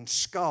 and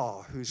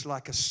Scar, who's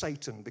like a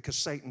Satan, because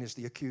Satan is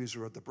the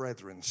accuser of the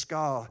brethren,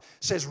 Scar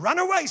says, "Run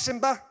away,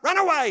 Simba, run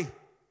away!"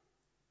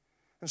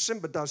 And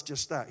Simba does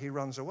just that. He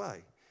runs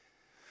away.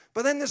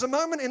 But then there's a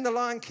moment in The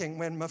Lion King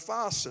when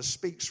Mufasa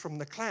speaks from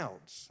the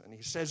clouds, and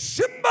he says,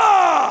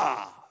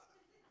 "Simba,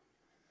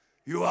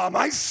 you are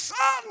my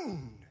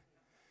son.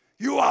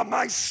 You are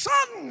my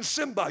son,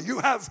 Simba. You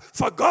have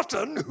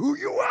forgotten who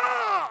you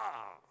are."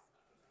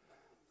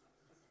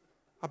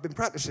 I've been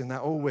practicing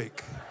that all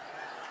week.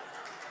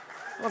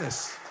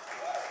 Honest.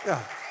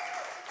 Yeah.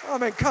 I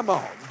mean, come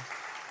on.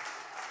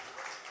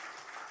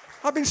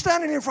 I've been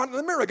standing in front of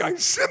the mirror going,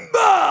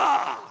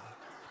 "Simba!"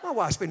 My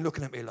wife's been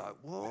looking at me like,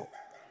 "What?"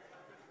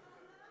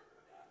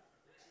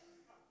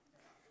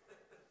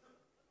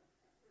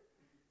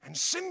 And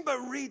Simba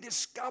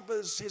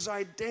rediscovers his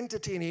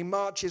identity and he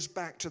marches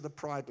back to the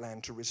Pride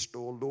Land to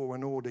restore law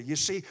and order. You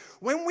see,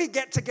 when we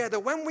get together,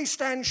 when we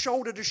stand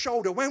shoulder to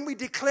shoulder, when we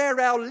declare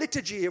our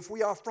liturgy, if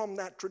we are from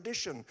that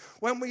tradition,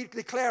 when we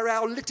declare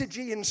our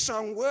liturgy in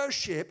sung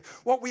worship,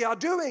 what we are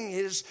doing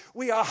is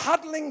we are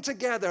huddling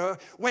together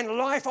when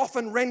life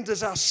often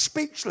renders us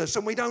speechless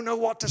and we don't know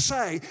what to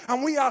say.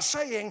 And we are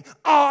saying,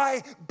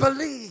 "I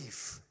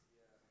believe."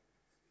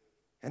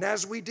 And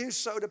as we do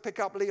so, to pick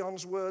up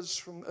Leon's words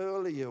from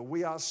earlier,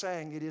 we are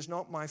saying it is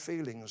not my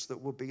feelings that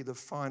will be the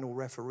final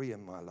referee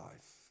in my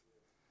life.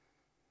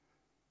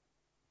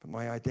 But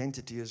my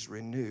identity is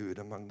renewed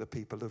among the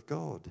people of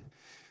God.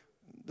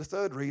 The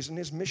third reason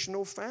is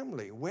missional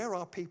family. Where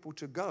are people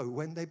to go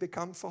when they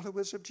become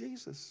followers of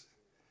Jesus?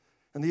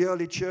 In the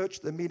early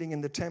church, they're meeting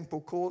in the temple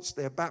courts,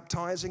 they're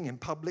baptizing in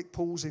public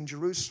pools in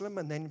Jerusalem,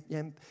 and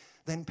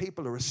then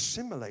people are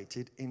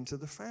assimilated into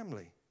the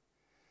family.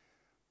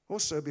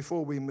 Also,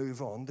 before we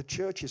move on, the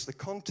church is the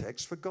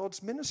context for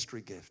God's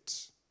ministry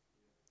gifts.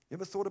 You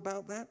ever thought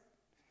about that?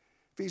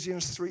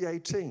 Ephesians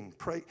 3:18.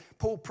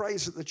 Paul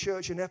prays that the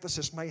church in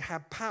Ephesus may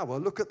have power,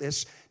 look at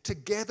this,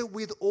 together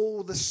with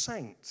all the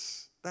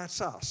saints, that's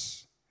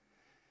us,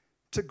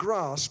 to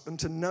grasp and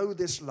to know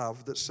this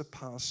love that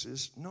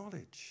surpasses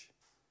knowledge.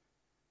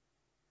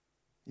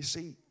 You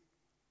see,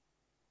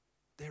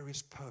 there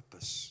is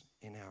purpose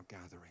in our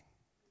gathering.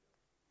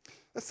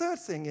 The third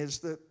thing is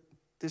that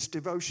this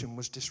devotion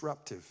was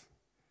disruptive.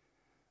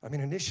 I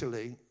mean,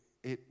 initially,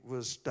 it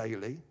was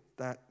daily.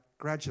 That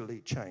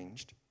gradually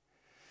changed.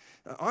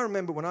 I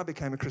remember when I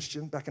became a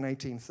Christian back in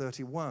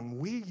 1831,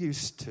 we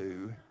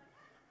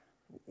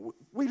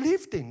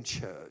lived in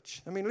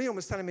church. I mean, Leon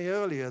was telling me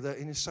earlier that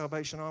in his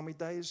Salvation Army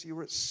days, you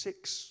were at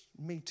 6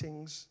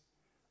 meetings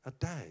a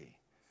day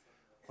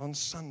on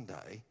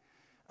Sunday.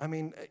 I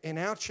mean, in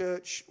our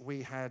church,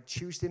 we had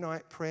Tuesday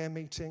night prayer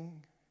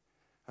meeting.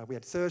 We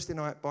had Thursday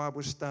night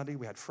Bible study.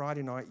 We had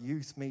Friday night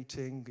youth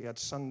meeting. We had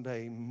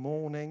Sunday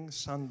morning,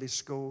 Sunday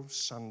school,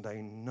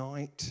 Sunday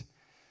night.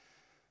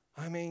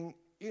 I mean,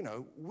 you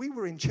know, we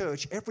were in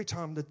church every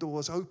time the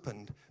doors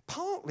opened,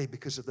 partly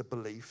because of the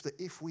belief that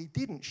if we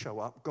didn't show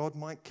up, God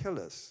might kill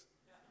us.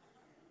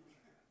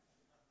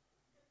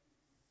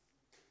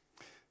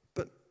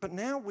 But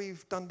now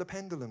we've done the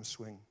pendulum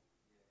swing.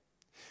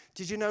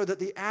 Did you know that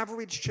the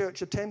average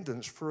church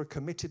attendance for a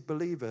committed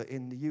believer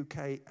in the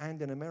UK and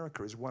in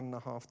America is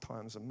 1.5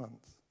 times a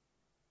month?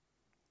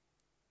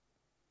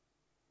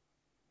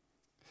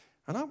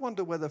 And I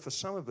wonder whether for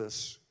some of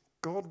us,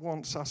 God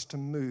wants us to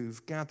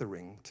move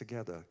gathering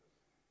together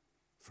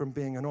from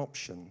being an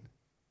option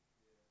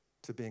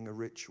to being a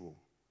ritual.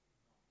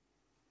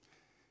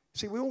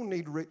 See, we all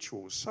need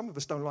rituals. Some of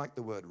us don't like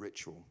the word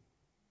ritual.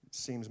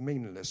 Seems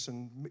meaningless,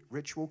 and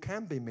ritual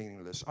can be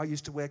meaningless. I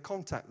used to wear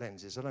contact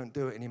lenses. I don't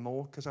do it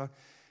anymore because I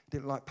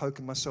didn't like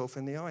poking myself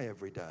in the eye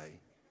every day.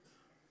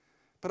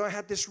 But I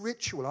had this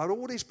ritual. I'd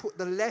always put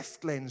the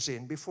left lens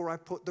in before I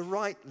put the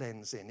right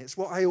lens in. It's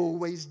what I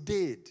always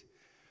did.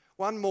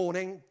 One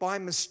morning, by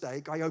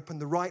mistake, I opened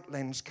the right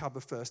lens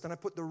cover first, and I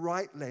put the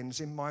right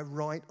lens in my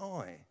right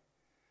eye.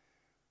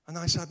 And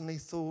I suddenly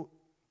thought,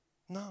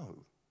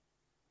 no,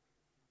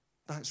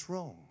 that's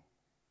wrong.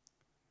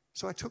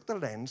 So I took the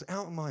lens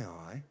out of my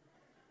eye,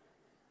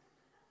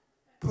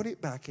 put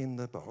it back in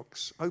the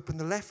box, opened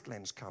the left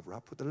lens cover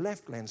up, put the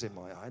left lens in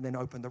my eye, and then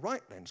opened the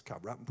right lens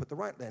cover up and put the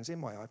right lens in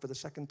my eye for the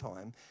second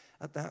time.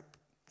 At that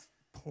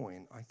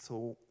point, I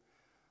thought,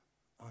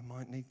 I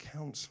might need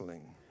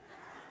counseling.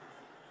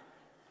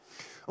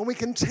 And we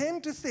can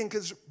tend to think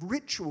of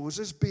rituals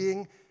as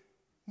being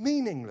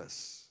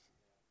meaningless.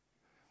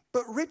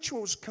 But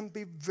rituals can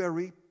be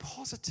very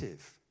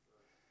positive.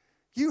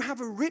 You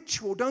have a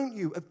ritual, don't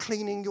you, of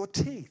cleaning your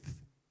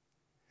teeth.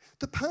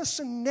 The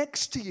person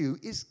next to you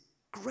is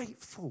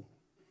grateful.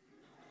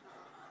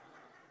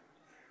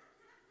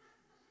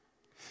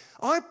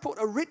 I put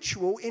a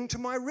ritual into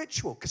my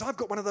ritual because I've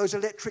got one of those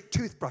electric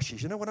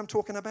toothbrushes. You know what I'm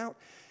talking about?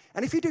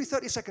 And if you do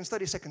 30 seconds,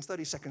 30 seconds,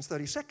 30 seconds,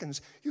 30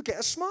 seconds, you get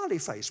a smiley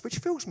face, which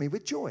fills me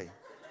with joy.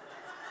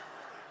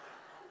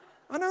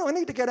 I know I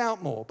need to get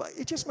out more, but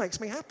it just makes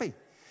me happy.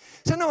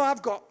 So no,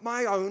 I've got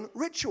my own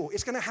ritual.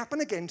 It's going to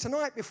happen again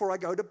tonight before I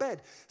go to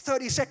bed.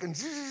 30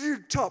 seconds,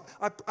 top.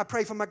 I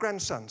pray for my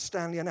grandsons,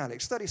 Stanley and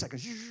Alex. 30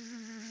 seconds.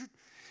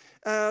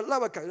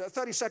 Lower,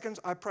 30 seconds,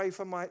 I pray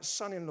for my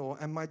son-in-law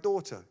and my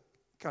daughter,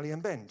 Kelly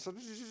and Ben. So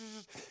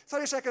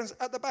 30 seconds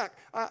at the back,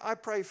 I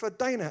pray for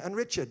Dana and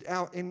Richard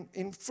out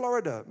in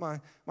Florida,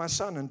 my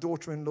son and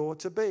daughter-in-law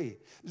to be.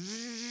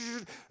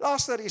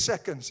 Last 30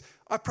 seconds,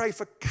 I pray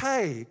for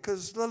Kay,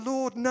 because the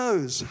Lord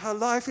knows her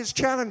life is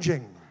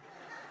challenging.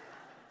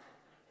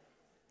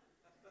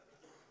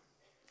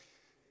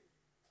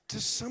 Do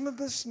some of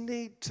us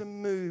need to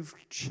move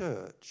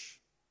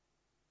church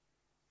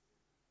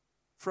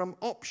from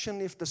option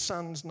if the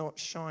sun's not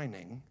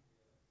shining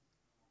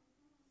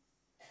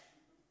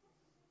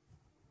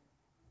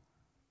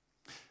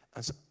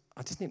and so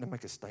I just need to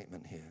make a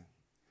statement here.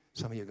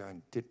 Some of you are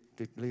going, did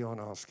Leon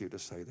ask you to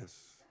say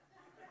this?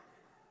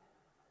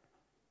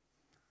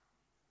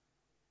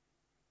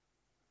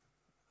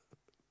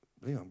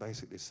 Leon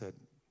basically said,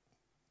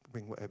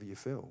 bring whatever you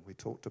feel. We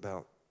talked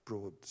about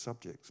broad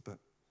subjects, but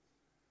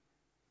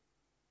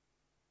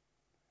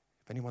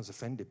if anyone's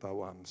offended by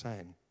what I'm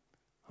saying,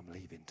 I'm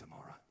leaving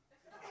tomorrow.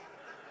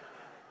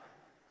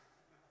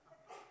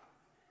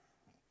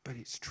 But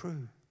it's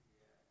true.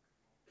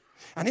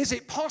 And is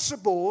it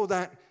possible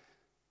that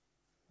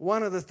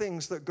one of the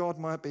things that God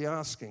might be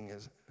asking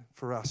is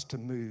for us to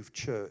move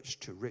church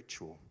to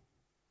ritual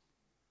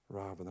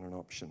rather than an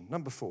option?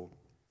 Number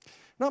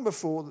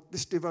four,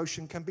 this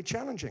devotion can be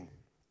challenging.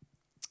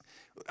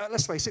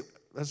 Let's face it,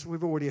 as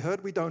we've already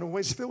heard, we don't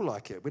always feel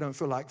like it. We don't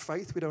feel like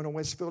faith. We don't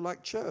always feel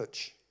like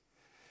church.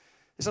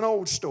 It's an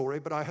old story,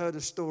 but I heard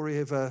a story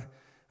of a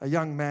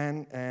young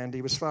man, and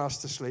he was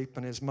fast asleep,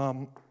 and his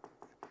mum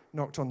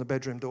knocked on the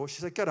bedroom door. She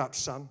said, "Get up,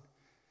 son.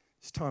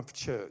 It's time for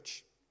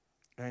church."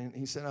 And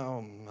he said,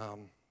 "Oh,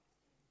 Mum,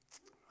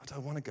 I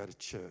don't want to go to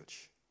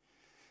church."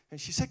 And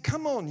she said,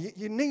 "Come on,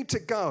 you need to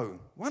go.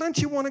 Why don't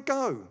you want to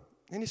go?"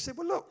 And he said,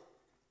 "Well, look,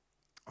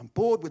 I'm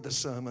bored with the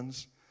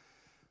sermons.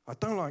 I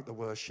don't like the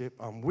worship.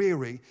 I'm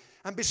weary.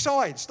 And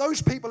besides, those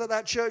people at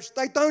that church,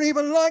 they don't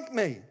even like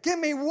me. Give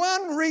me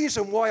one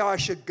reason why I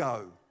should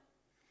go."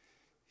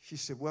 She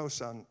said, "Well,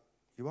 son,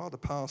 you are the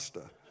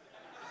pastor."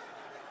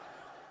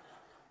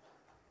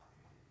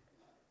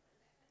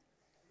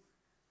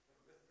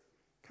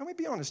 Can we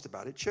be honest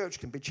about it? Church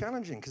can be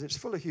challenging because it's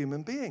full of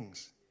human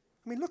beings.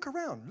 I mean, look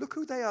around. Look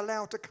who they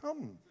allow to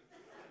come.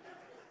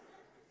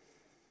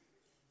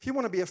 If you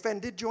want to be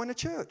offended, join a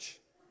church.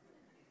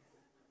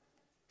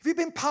 If you've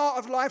been part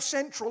of Life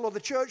Central or the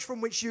church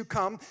from which you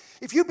come,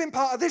 if you've been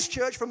part of this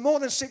church for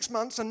more than 6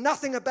 months and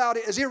nothing about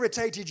it has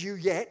irritated you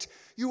yet,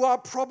 you are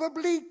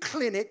probably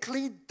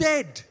clinically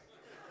dead.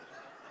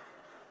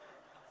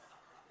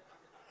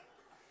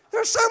 There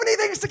are so many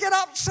things to get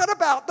upset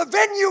about. The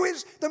menu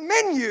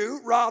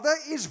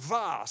is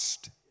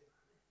vast.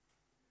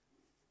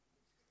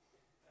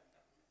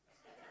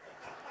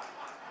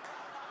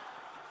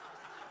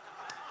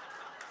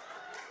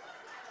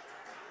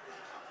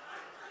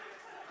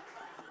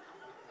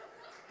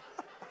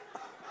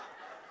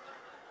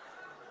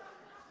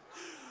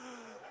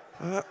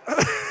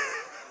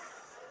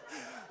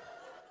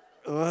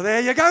 Well,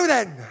 there you go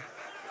then.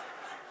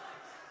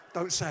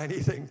 Don't say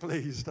anything,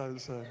 please. Don't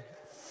say.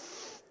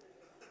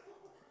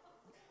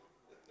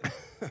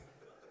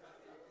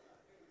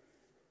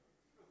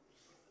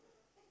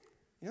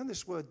 You know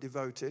this word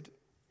devoted?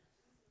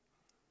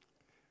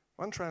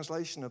 One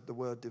translation of the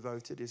word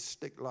devoted is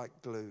stick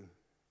like glue.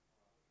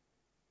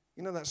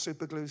 You know that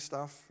super glue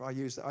stuff? I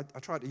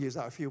tried to use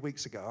that a few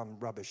weeks ago. I'm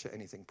rubbish at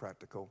anything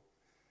practical.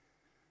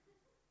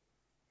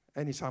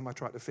 Anytime I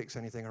tried to fix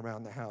anything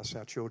around the house,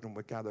 our children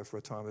would gather for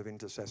a time of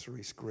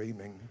intercessory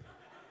screaming.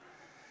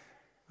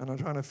 And I'm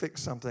trying to fix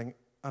something,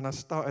 and I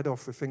started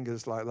off with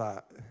fingers like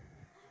that.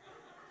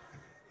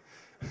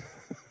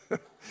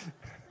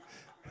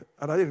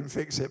 And I didn't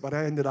fix it, but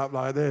I ended up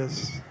like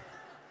this.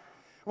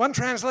 One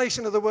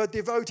translation of the word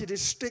devoted is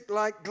stick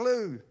like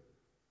glue.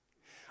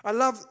 I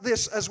love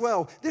this as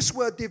well. This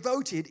word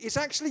devoted is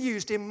actually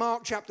used in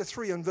Mark chapter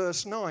 3 and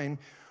verse 9,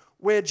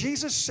 where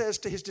Jesus says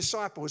to his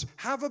disciples,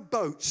 have a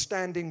boat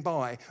standing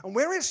by. And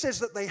where it says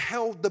that they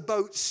held the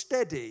boat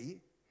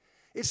steady,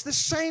 it's the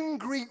same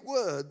Greek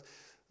word.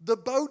 The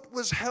boat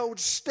was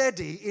held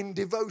steady in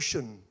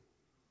devotion.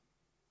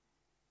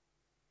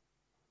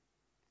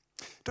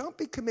 Don't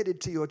be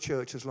committed to your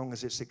church as long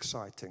as it's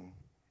exciting.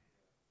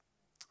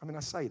 I mean,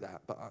 I say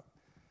that, but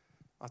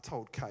I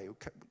told Kay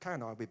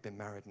and I, we've been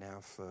married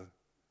now for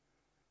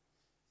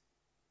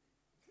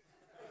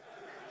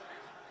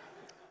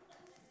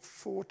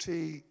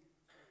 40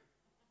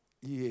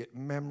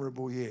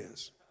 memorable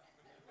years.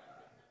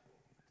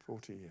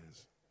 40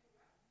 years.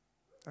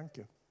 Thank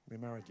you. We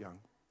married young.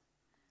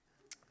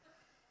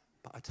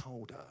 But I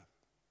told her,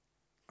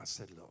 I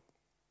said, look,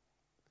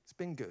 it's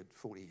been good,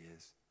 40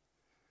 years.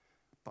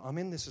 But I'm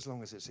in this as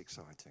long as it's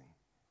exciting.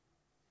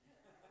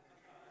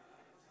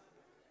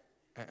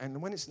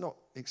 And when it's not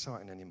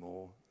exciting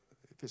anymore,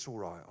 if it's all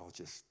right, I'll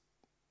just...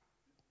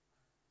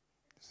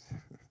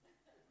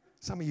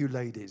 Some of you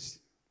ladies,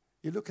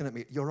 You're looking at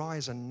me. Your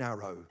eyes are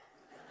narrow.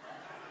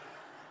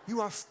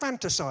 You are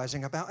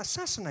fantasizing about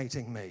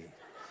assassinating me.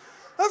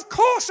 Of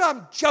course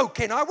I'm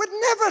joking. I would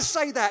never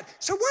say that.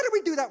 So why do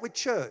we do that with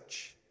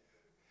church?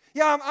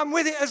 Yeah, I'm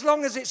with it as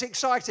long as it's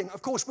exciting.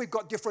 Of course, we've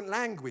got different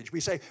language. We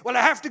say, well,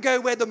 I have to go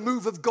where the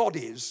move of God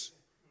is.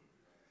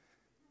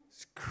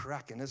 It's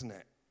cracking, isn't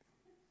it?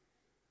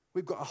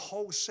 We've got a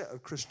whole set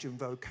of Christian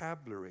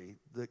vocabulary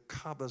that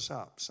covers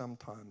up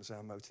sometimes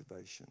our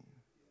motivation.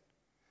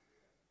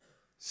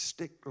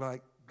 Stick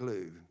like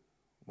glue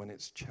when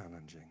it's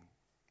challenging.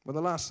 Well,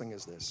 the last thing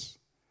is this,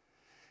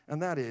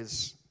 and that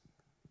is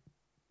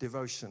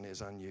devotion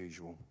is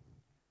unusual.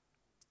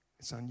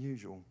 It's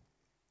unusual.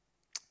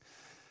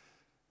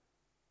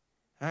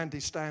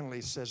 Andy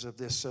Stanley says of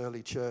this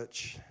early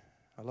church,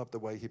 I love the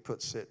way he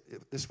puts it,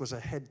 this was a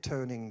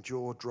head-turning,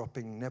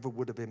 jaw-dropping, never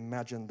would have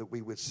imagined that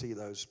we would see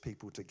those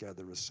people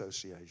together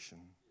association.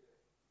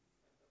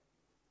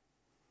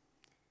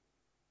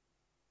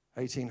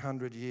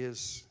 1800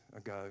 years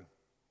ago,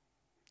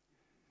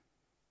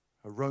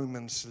 a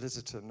Roman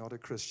solicitor, not a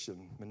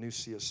Christian,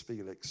 Minucius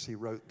Felix, he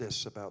wrote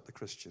this about the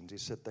Christians. He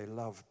said they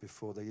love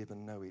before they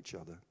even know each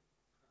other.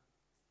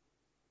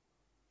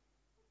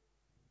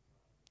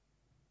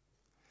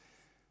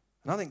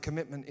 And I think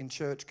commitment in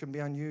church can be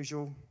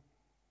unusual,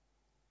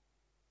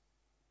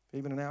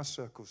 even in our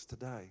circles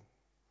today,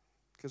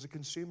 because of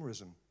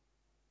consumerism.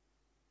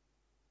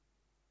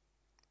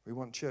 We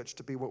want church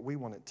to be what we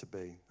want it to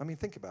be. I mean,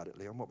 think about it,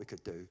 Leon. What we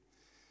could do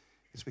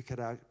is we could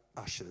have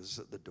ushers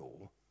at the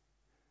door,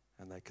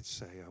 and they could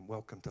say,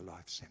 welcome to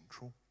Life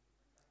Central.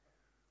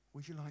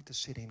 Would you like to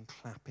sit in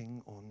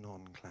clapping or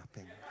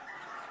non-clapping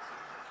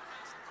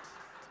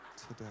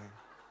today?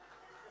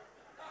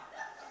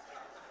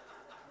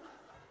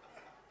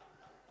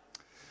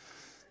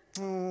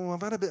 Oh,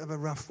 I've had a bit of a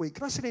rough week.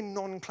 Can I sit in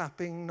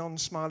non-clapping,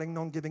 non-smiling,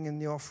 non-giving in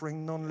the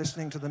offering,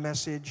 non-listening to the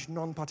message,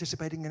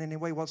 non-participating in any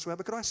way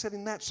whatsoever? Could I sit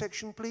in that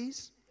section,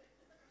 please?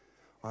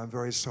 I'm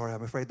very sorry.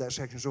 I'm afraid that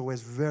section is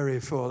always very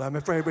full. I'm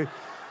afraid we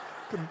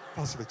couldn't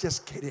possibly.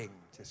 Just kidding.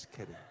 Just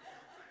kidding.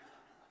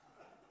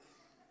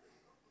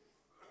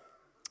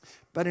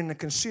 But in a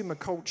consumer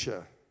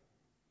culture,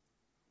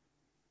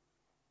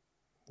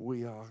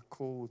 we are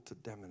called to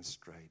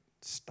demonstrate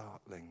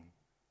startling,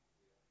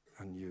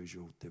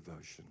 unusual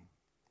devotion.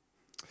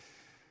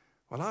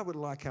 Well, I would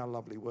like our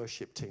lovely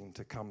worship team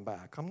to come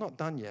back. I'm not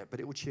done yet, but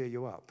it will cheer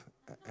you up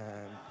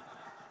and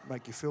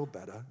make you feel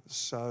better.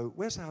 So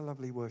where's our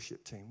lovely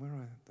worship team? Where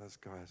are those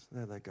guys?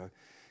 There they go.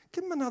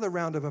 Give them another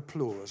round of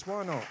applause.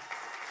 Why not?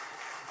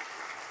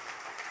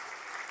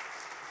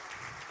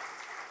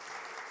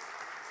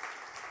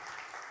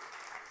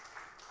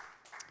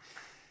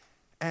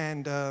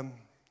 And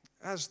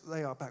as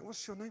they are back,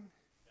 what's your name?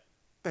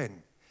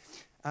 Ben.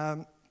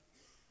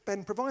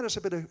 Ben, provide us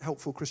a bit of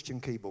helpful Christian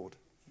keyboard.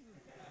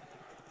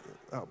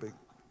 That'll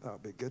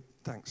be good.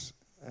 Thanks.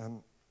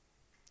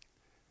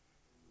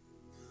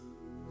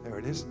 There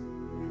it is.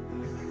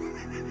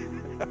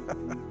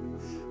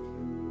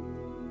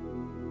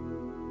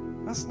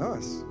 That's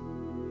nice.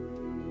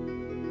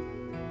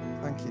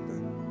 Thank you,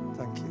 Ben.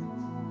 Thank you.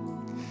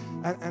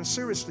 And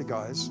seriously,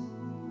 guys,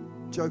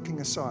 joking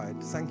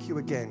aside, thank you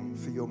again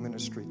for your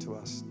ministry to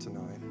us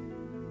tonight.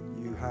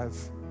 You have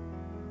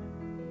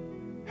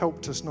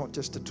helped us not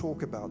just to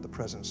talk about the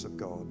presence of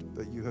God,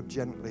 but you have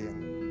gently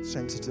and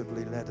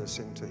sensitively led us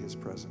into his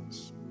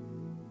presence.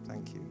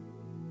 Thank you.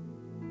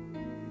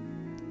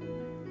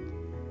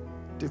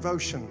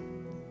 Devotion,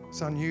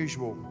 it's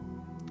unusual.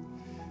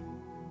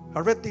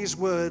 I read these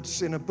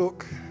words in a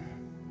book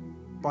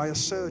by a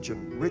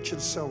surgeon,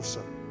 Richard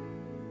Seltzer.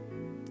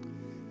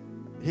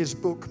 His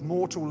book,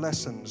 Mortal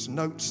Lessons,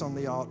 Notes on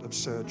the Art of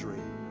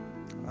Surgery.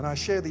 And I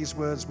share these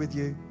words with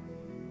you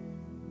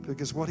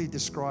because what he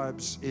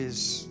describes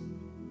is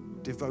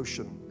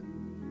devotion.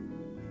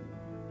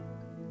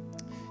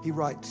 He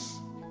writes,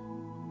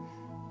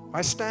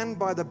 I stand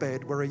by the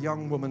bed where a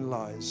young woman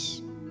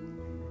lies,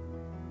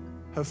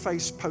 her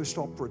face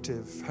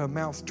post-operative, her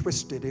mouth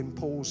twisted in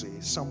palsy,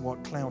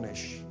 somewhat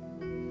clownish.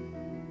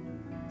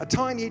 A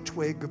tiny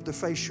twig of the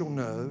facial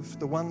nerve,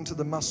 the one to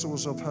the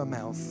muscles of her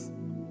mouth,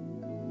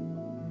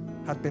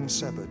 had been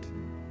severed.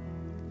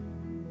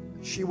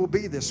 She will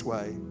be this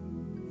way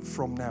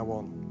from now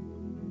on.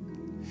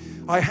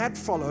 I had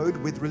followed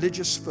with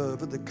religious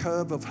fervor the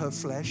curve of her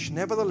flesh.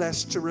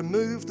 Nevertheless, to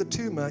remove the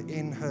tumor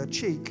in her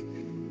cheek,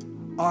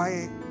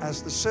 I,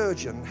 as the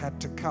surgeon, had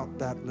to cut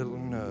that little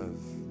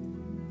nerve.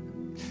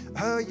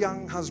 Her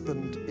young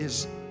husband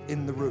is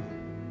in the room.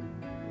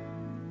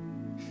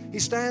 He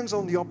stands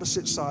on the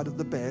opposite side of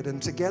the bed,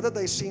 and together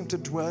they seem to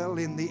dwell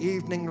in the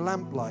evening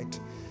lamplight,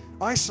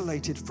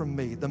 isolated from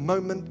me. The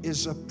moment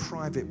is a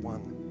private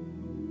one.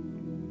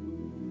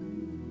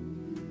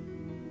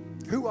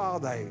 Who are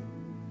they?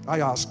 I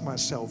ask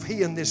myself,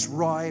 he and this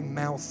wry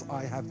mouth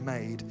I have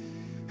made,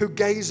 who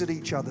gaze at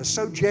each other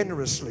so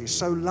generously,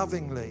 so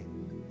lovingly.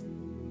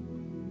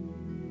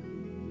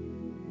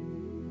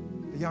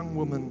 The young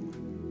woman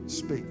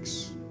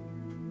speaks.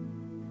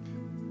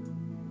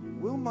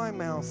 Will my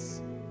mouth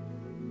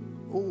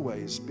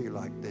always be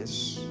like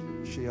this?"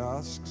 she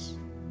asks.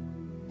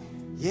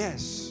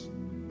 "Yes,"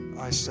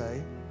 I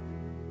say,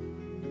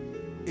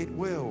 "it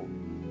will.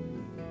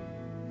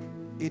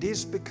 It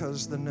is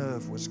because the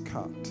nerve was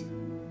cut."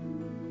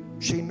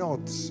 She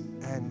nods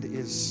and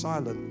is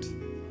silent.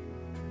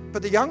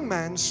 But the young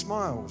man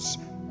smiles.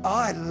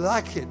 "I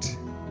like it,"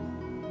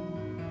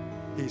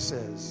 he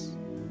says.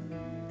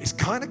 "It's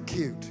kind of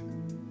cute."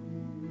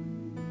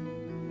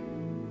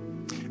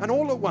 And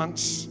all at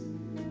once,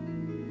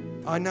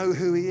 I know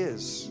who he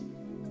is.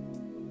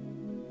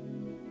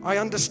 I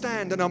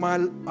understand, and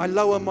I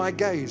lower my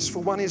gaze, for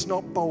one is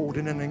not bold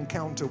in an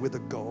encounter with a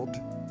God.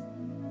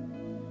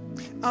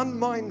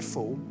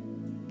 Unmindful,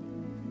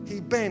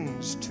 he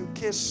bends to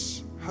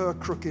kiss her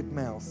crooked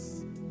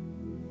mouth.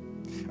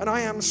 And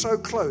I am so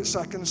close,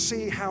 I can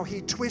see how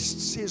he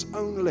twists his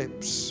own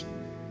lips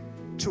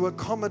to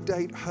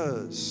accommodate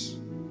hers,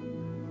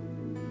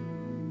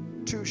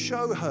 to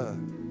show her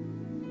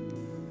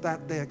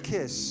that their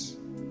kiss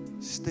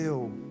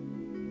still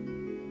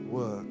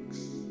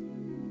works.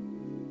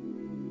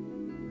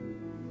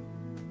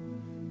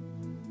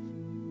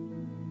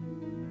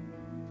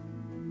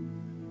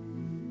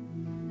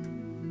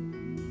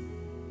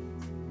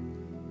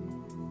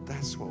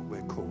 That's what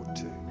we're called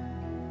to.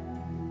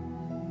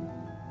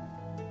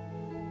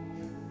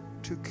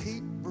 To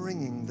keep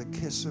bringing the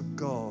kiss of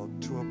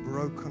God to a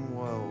broken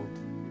world,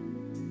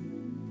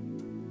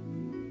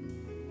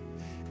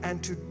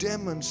 and to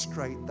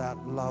demonstrate that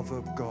love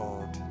of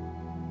God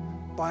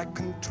by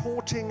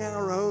contorting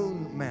our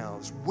own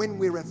mouths when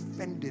we're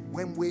offended,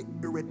 when we're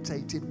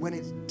irritated, when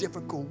it's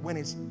difficult, when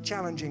it's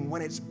challenging,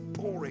 when it's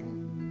boring.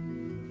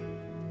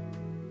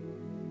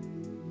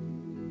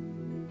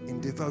 In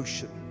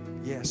devotion,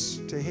 yes,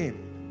 to Him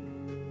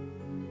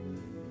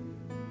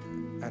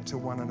and to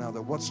one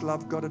another. What's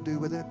love got to do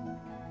with it?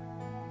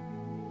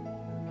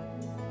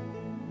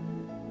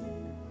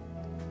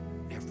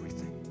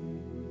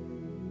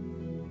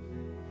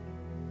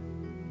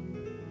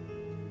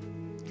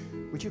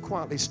 Would you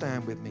quietly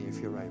stand with me if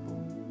you're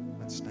able?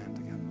 Let's stand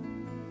together.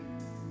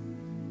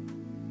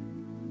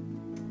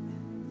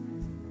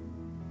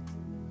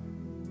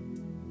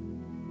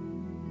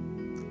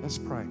 Let's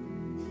pray.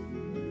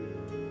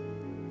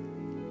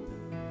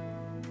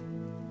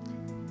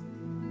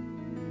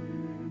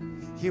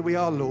 Here we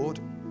are, Lord,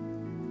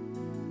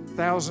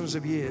 thousands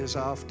of years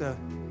after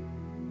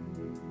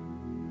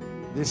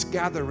this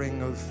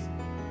gathering of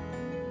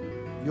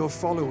your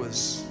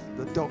followers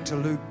that Dr.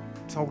 Luke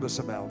told us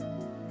about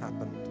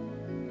happened.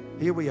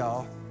 Here we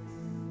are,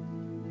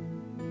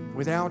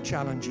 with our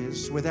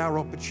challenges, with our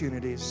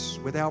opportunities,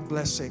 with our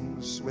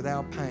blessings, with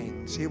our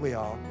pains. Here we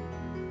are.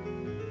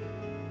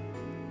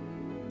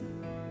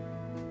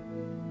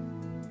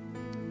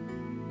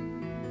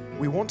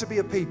 We want to be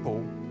a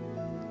people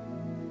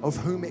of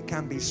whom it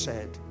can be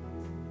said,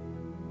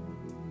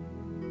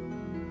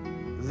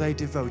 they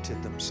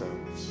devoted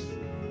themselves.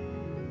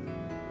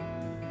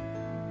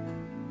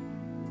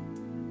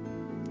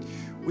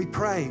 We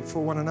pray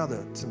for one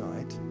another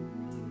tonight,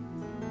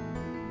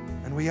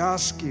 and we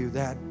ask you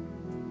that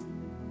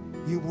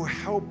you will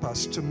help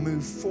us to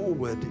move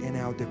forward in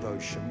our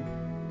devotion.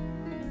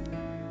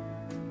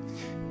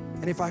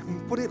 And if I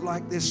can put it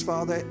like this,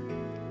 Father,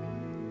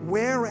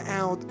 where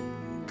our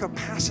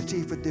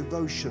capacity for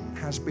devotion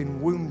has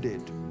been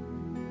wounded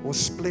or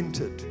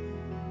splintered,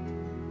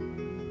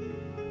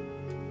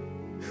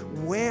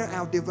 where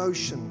our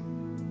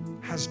devotion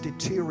has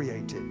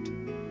deteriorated,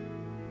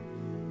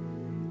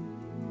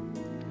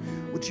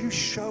 would you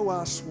show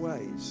us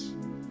ways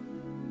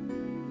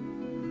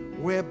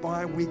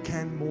whereby we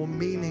can more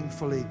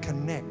meaningfully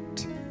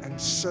connect and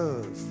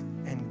serve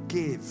and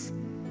give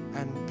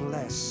and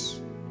bless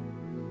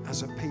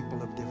as a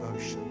people of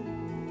devotion?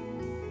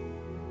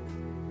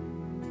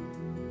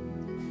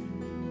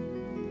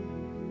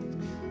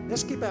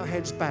 Let's keep our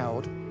heads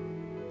bowed,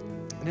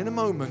 and in a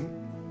moment,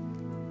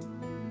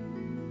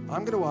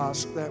 I'm going to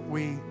ask that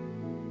we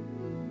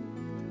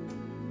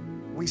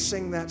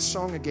sing that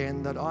song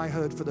again that I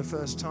heard for the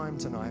first time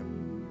tonight,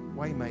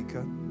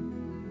 Waymaker.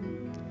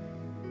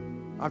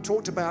 I've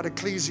talked about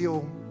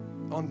ecclesial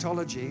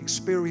ontology,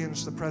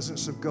 experience the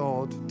presence of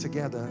God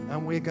together,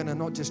 and we're going to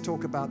not just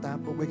talk about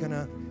that, but we're going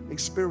to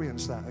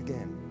experience that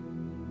again.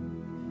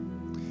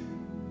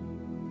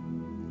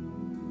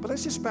 But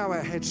let's just bow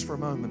our heads for a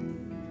moment.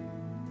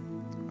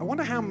 I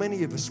wonder how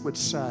many of us would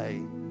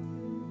say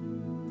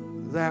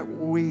that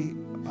we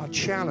are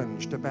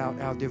challenged about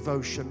our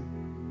devotion,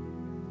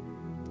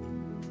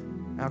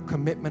 our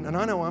commitment. And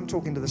I know I'm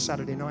talking to the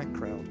Saturday night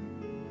crowd.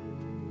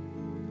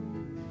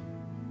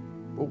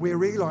 But we're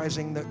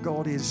realizing that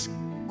God is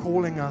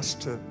calling us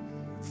to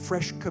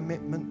fresh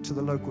commitment to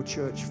the local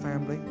church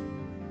family.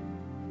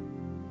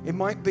 It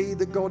might be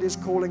that God is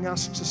calling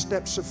us to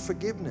steps of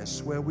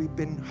forgiveness where we've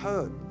been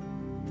hurt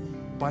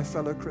by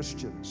fellow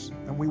Christians,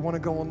 and we want to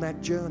go on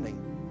that journey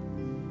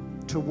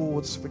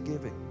towards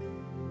forgiving.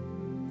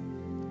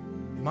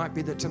 It might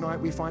be that tonight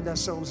we find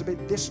ourselves a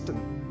bit distant.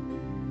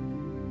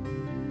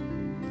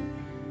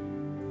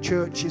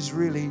 Church is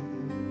really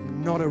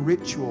not a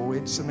ritual,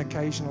 it's an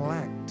occasional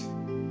act.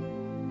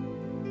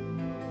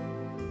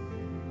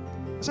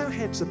 As our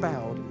heads are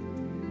bowed,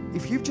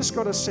 if you've just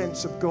got a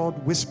sense of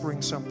God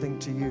whispering something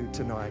to you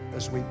tonight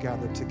as we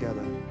gather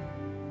together,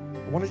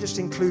 I want to just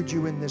include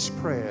you in this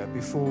prayer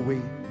before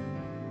we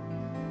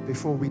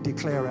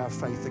declare our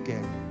faith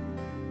again.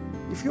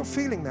 If you're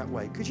feeling that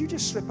way, could you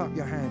just slip up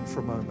your hand for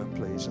a moment,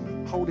 please,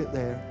 and hold it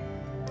there?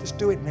 Just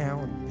do it now,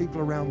 and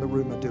people around the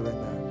room are doing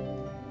that.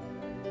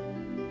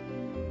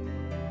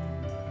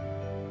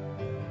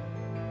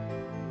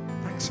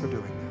 Thanks for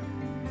doing that.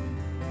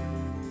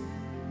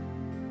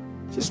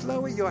 Just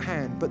lower your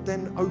hand, but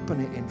then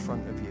open it in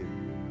front of you.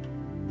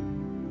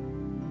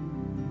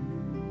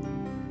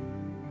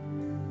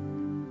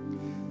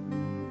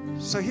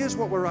 So here's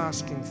what we're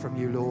asking from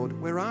you, Lord.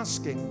 We're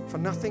asking for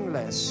nothing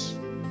less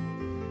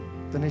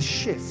than a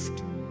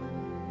shift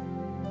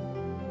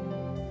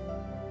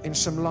in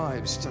some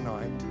lives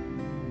tonight.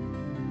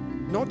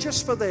 Not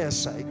just for their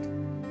sake,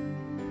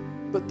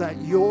 but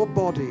that your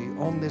body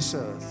on this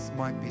earth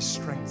might be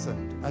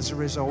strengthened as a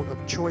result of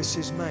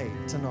choices made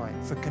tonight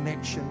for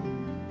connection,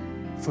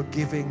 for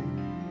giving,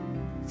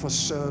 for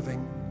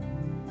serving.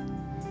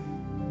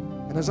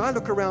 And as I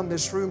look around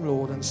this room,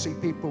 Lord, and see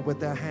people with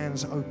their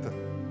hands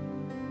open,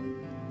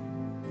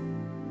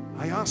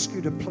 I ask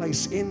you to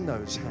place in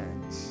those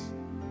hands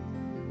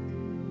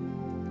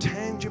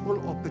tangible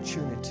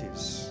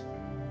opportunities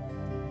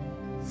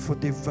for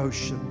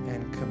devotion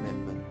and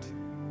commitment.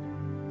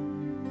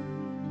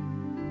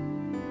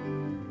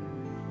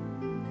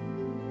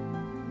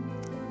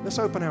 Let's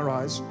open our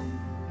eyes.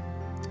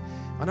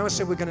 I know I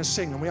said we're going to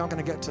sing, and we are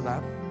going to get to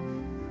that.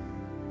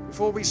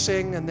 Before we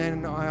sing, and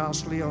then I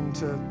ask Leon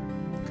to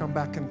come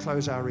back and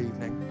close our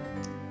evening,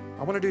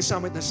 I want to do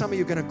something that some of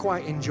you are going to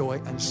quite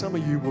enjoy, and some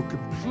of you will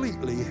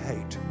completely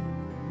hate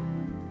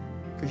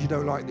because you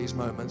don't like these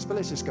moments, but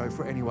let's just go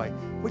for it anyway.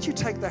 Would you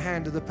take the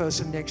hand of the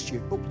person next to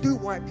you? But do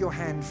wipe your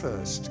hand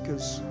first,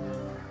 because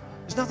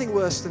there's nothing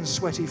worse than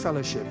sweaty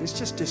fellowship. It's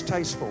just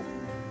distasteful.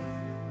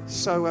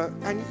 So,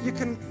 and you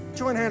can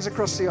join hands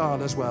across the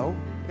aisle as well.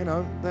 You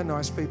know, they're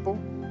nice people.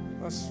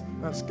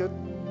 That's good.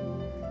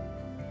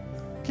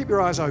 Keep your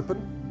eyes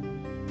open.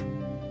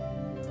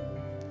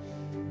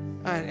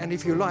 And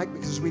if you like,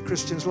 because we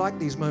Christians like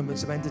these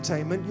moments of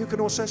entertainment, you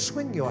can also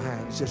swing your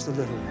hands just a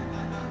little.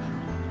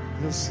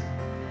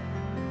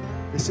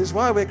 This is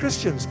why we're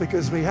Christians,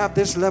 because we have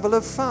this level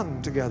of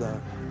fun together.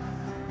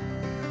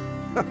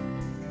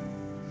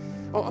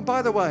 Oh, and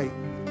by the way,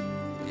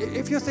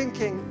 if you're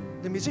thinking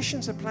the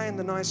musicians are playing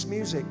the nice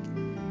music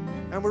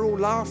and we're all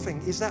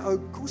laughing, is that,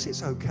 of course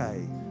it's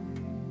okay.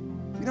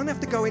 You don't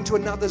have to go into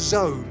another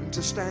zone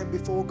to stand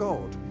before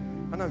God.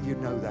 I know you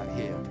know that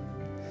here.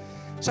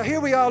 So here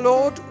we are,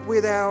 Lord,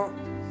 with our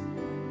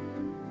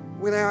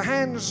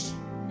hands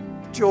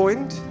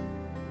joined.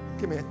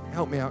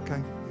 Help me out,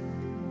 Kay.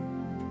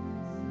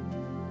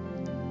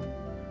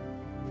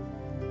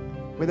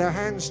 With our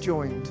hands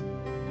joined.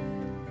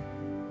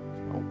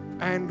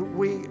 And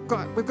we've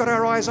got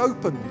our eyes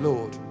open,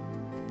 Lord.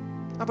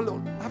 Have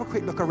a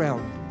quick look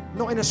around.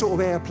 Not in a sort of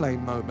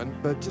airplane moment,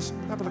 but just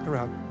have a look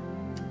around.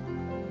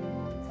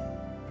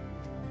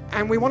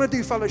 And we want to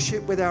do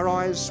fellowship with our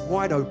eyes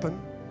wide open.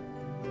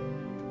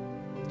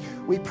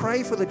 We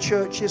pray for the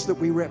churches that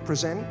we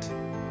represent.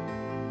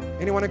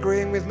 Anyone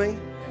agreeing with me?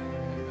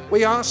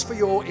 We ask for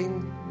your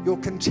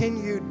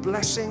continued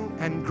blessing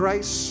and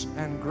grace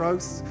and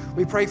growth.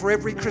 We pray for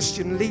every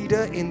Christian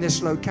leader in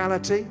this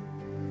locality.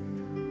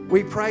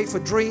 We pray for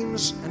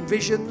dreams and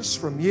visions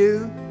from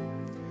you.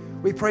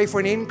 We pray for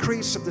an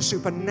increase of the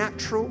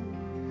supernatural.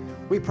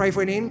 We pray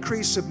for an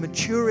increase of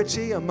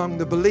maturity among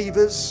the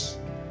believers.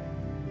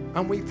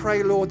 And we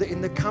pray, Lord, that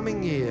in the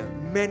coming year,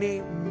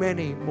 many,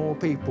 many more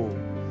people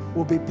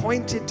will be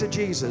pointed to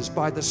Jesus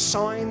by the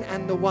sign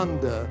and the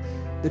wonder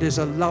that is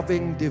a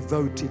loving,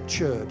 devoted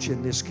church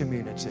in this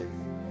community.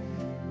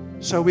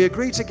 So we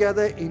agree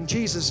together in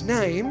Jesus'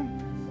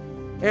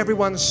 name.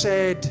 Everyone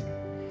said,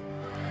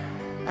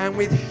 and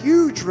with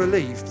huge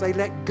relief, they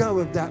let go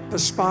of that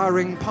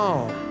perspiring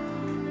palm.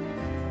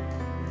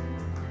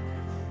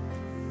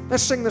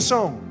 Let's sing the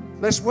song.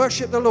 Let's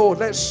worship the Lord.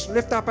 Let's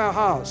lift up our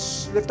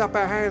hearts, lift up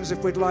our hands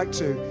if we'd like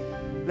to.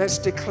 Let's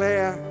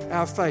declare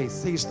our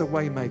faith. He's the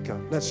way maker.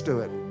 Let's do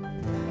it.